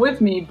have to come with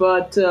me,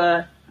 but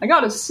I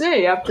gotta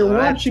say, after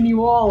watching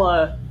you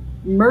all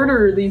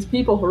murder these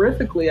people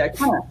horrifically, I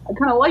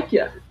kind of like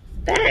you.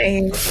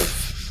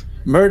 Thanks.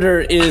 Murder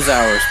is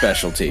our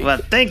specialty. Well,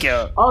 thank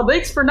you. Oh,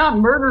 thanks for not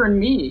murdering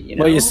me. You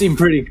know? Well, you seem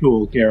pretty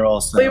cool,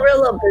 Carol. So. We were a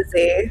little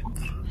busy.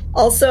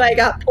 Also, I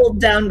got pulled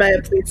down by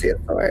a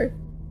plesiosaur.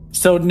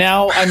 So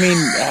now, I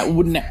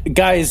mean,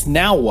 guys,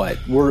 now what?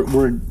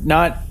 We're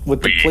not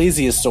with the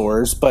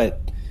plesiosaurs, but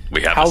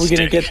We have how a are we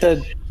going to stick. get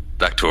the?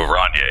 Back to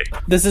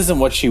Aranye. This isn't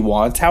what she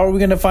wants. How are we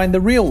going to find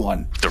the real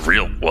one?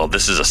 Well,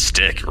 this is a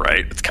stick,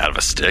 right? It's kind of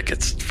a stick.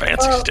 It's a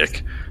fancy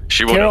stick.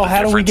 She won't Carol, know the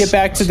how do we difference. get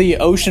back to the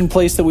ocean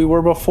place that we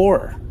were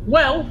before?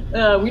 Well,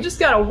 we just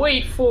gotta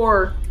wait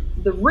for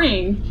the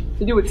ring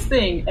to do its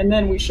thing, and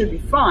then we should be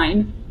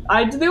fine.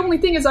 The only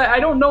thing is I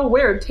don't know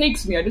where it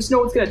takes me. I just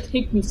know it's gonna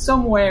take me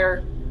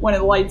somewhere when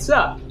it lights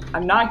up.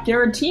 I'm not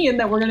guaranteeing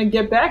that we're gonna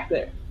get back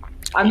there.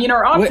 I mean,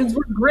 our options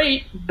were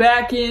great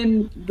back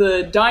in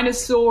the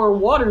dinosaur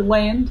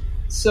waterland,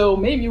 so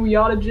maybe we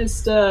ought to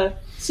just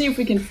see if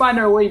we can find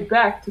our way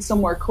back to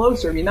somewhere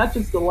closer. I mean, that's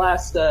just the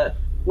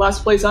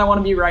last place I want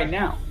to be right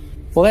now.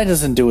 Well, that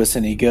doesn't do us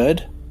any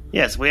good.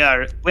 Yes, we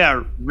are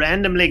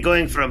randomly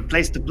going from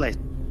place to place.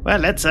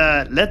 Well,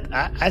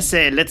 I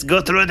say let's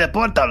go through the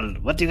portal.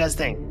 What do you guys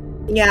think?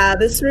 Yeah,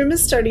 this room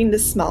is starting to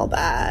smell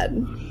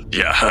bad.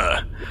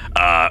 Yeah.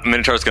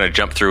 Minotaur's going to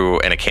jump through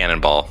in a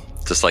cannonball,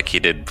 just like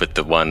he did with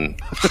the one.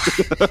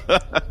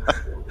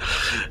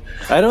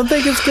 I don't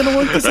think it's going to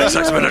work the same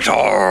XX way.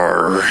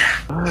 Minotaur!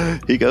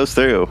 He goes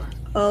through.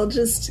 I'll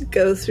just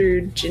go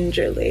through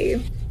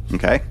gingerly.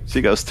 Okay,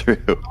 she goes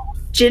through.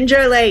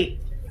 Gingerly.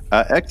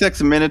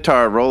 XX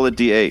Minotaur, roll a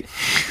d8.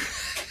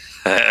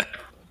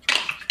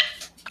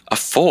 A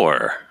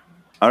 4.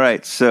 All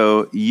right,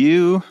 so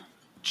you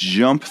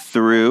jump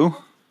through.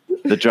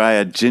 The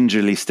dryad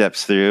gingerly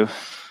steps through.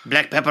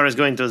 Black Pepper is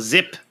going to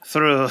zip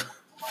through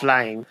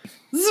flying.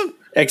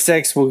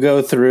 XX will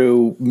go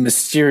through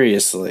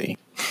mysteriously.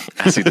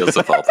 As he does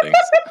with all things.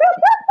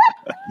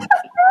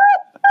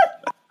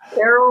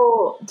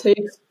 Carol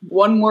takes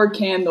one more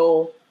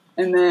candle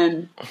and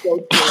then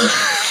goes for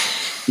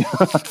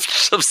it.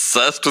 Just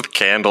obsessed with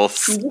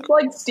candles. He's just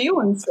like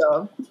stealing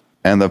stuff.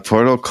 And the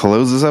portal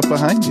closes up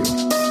behind you.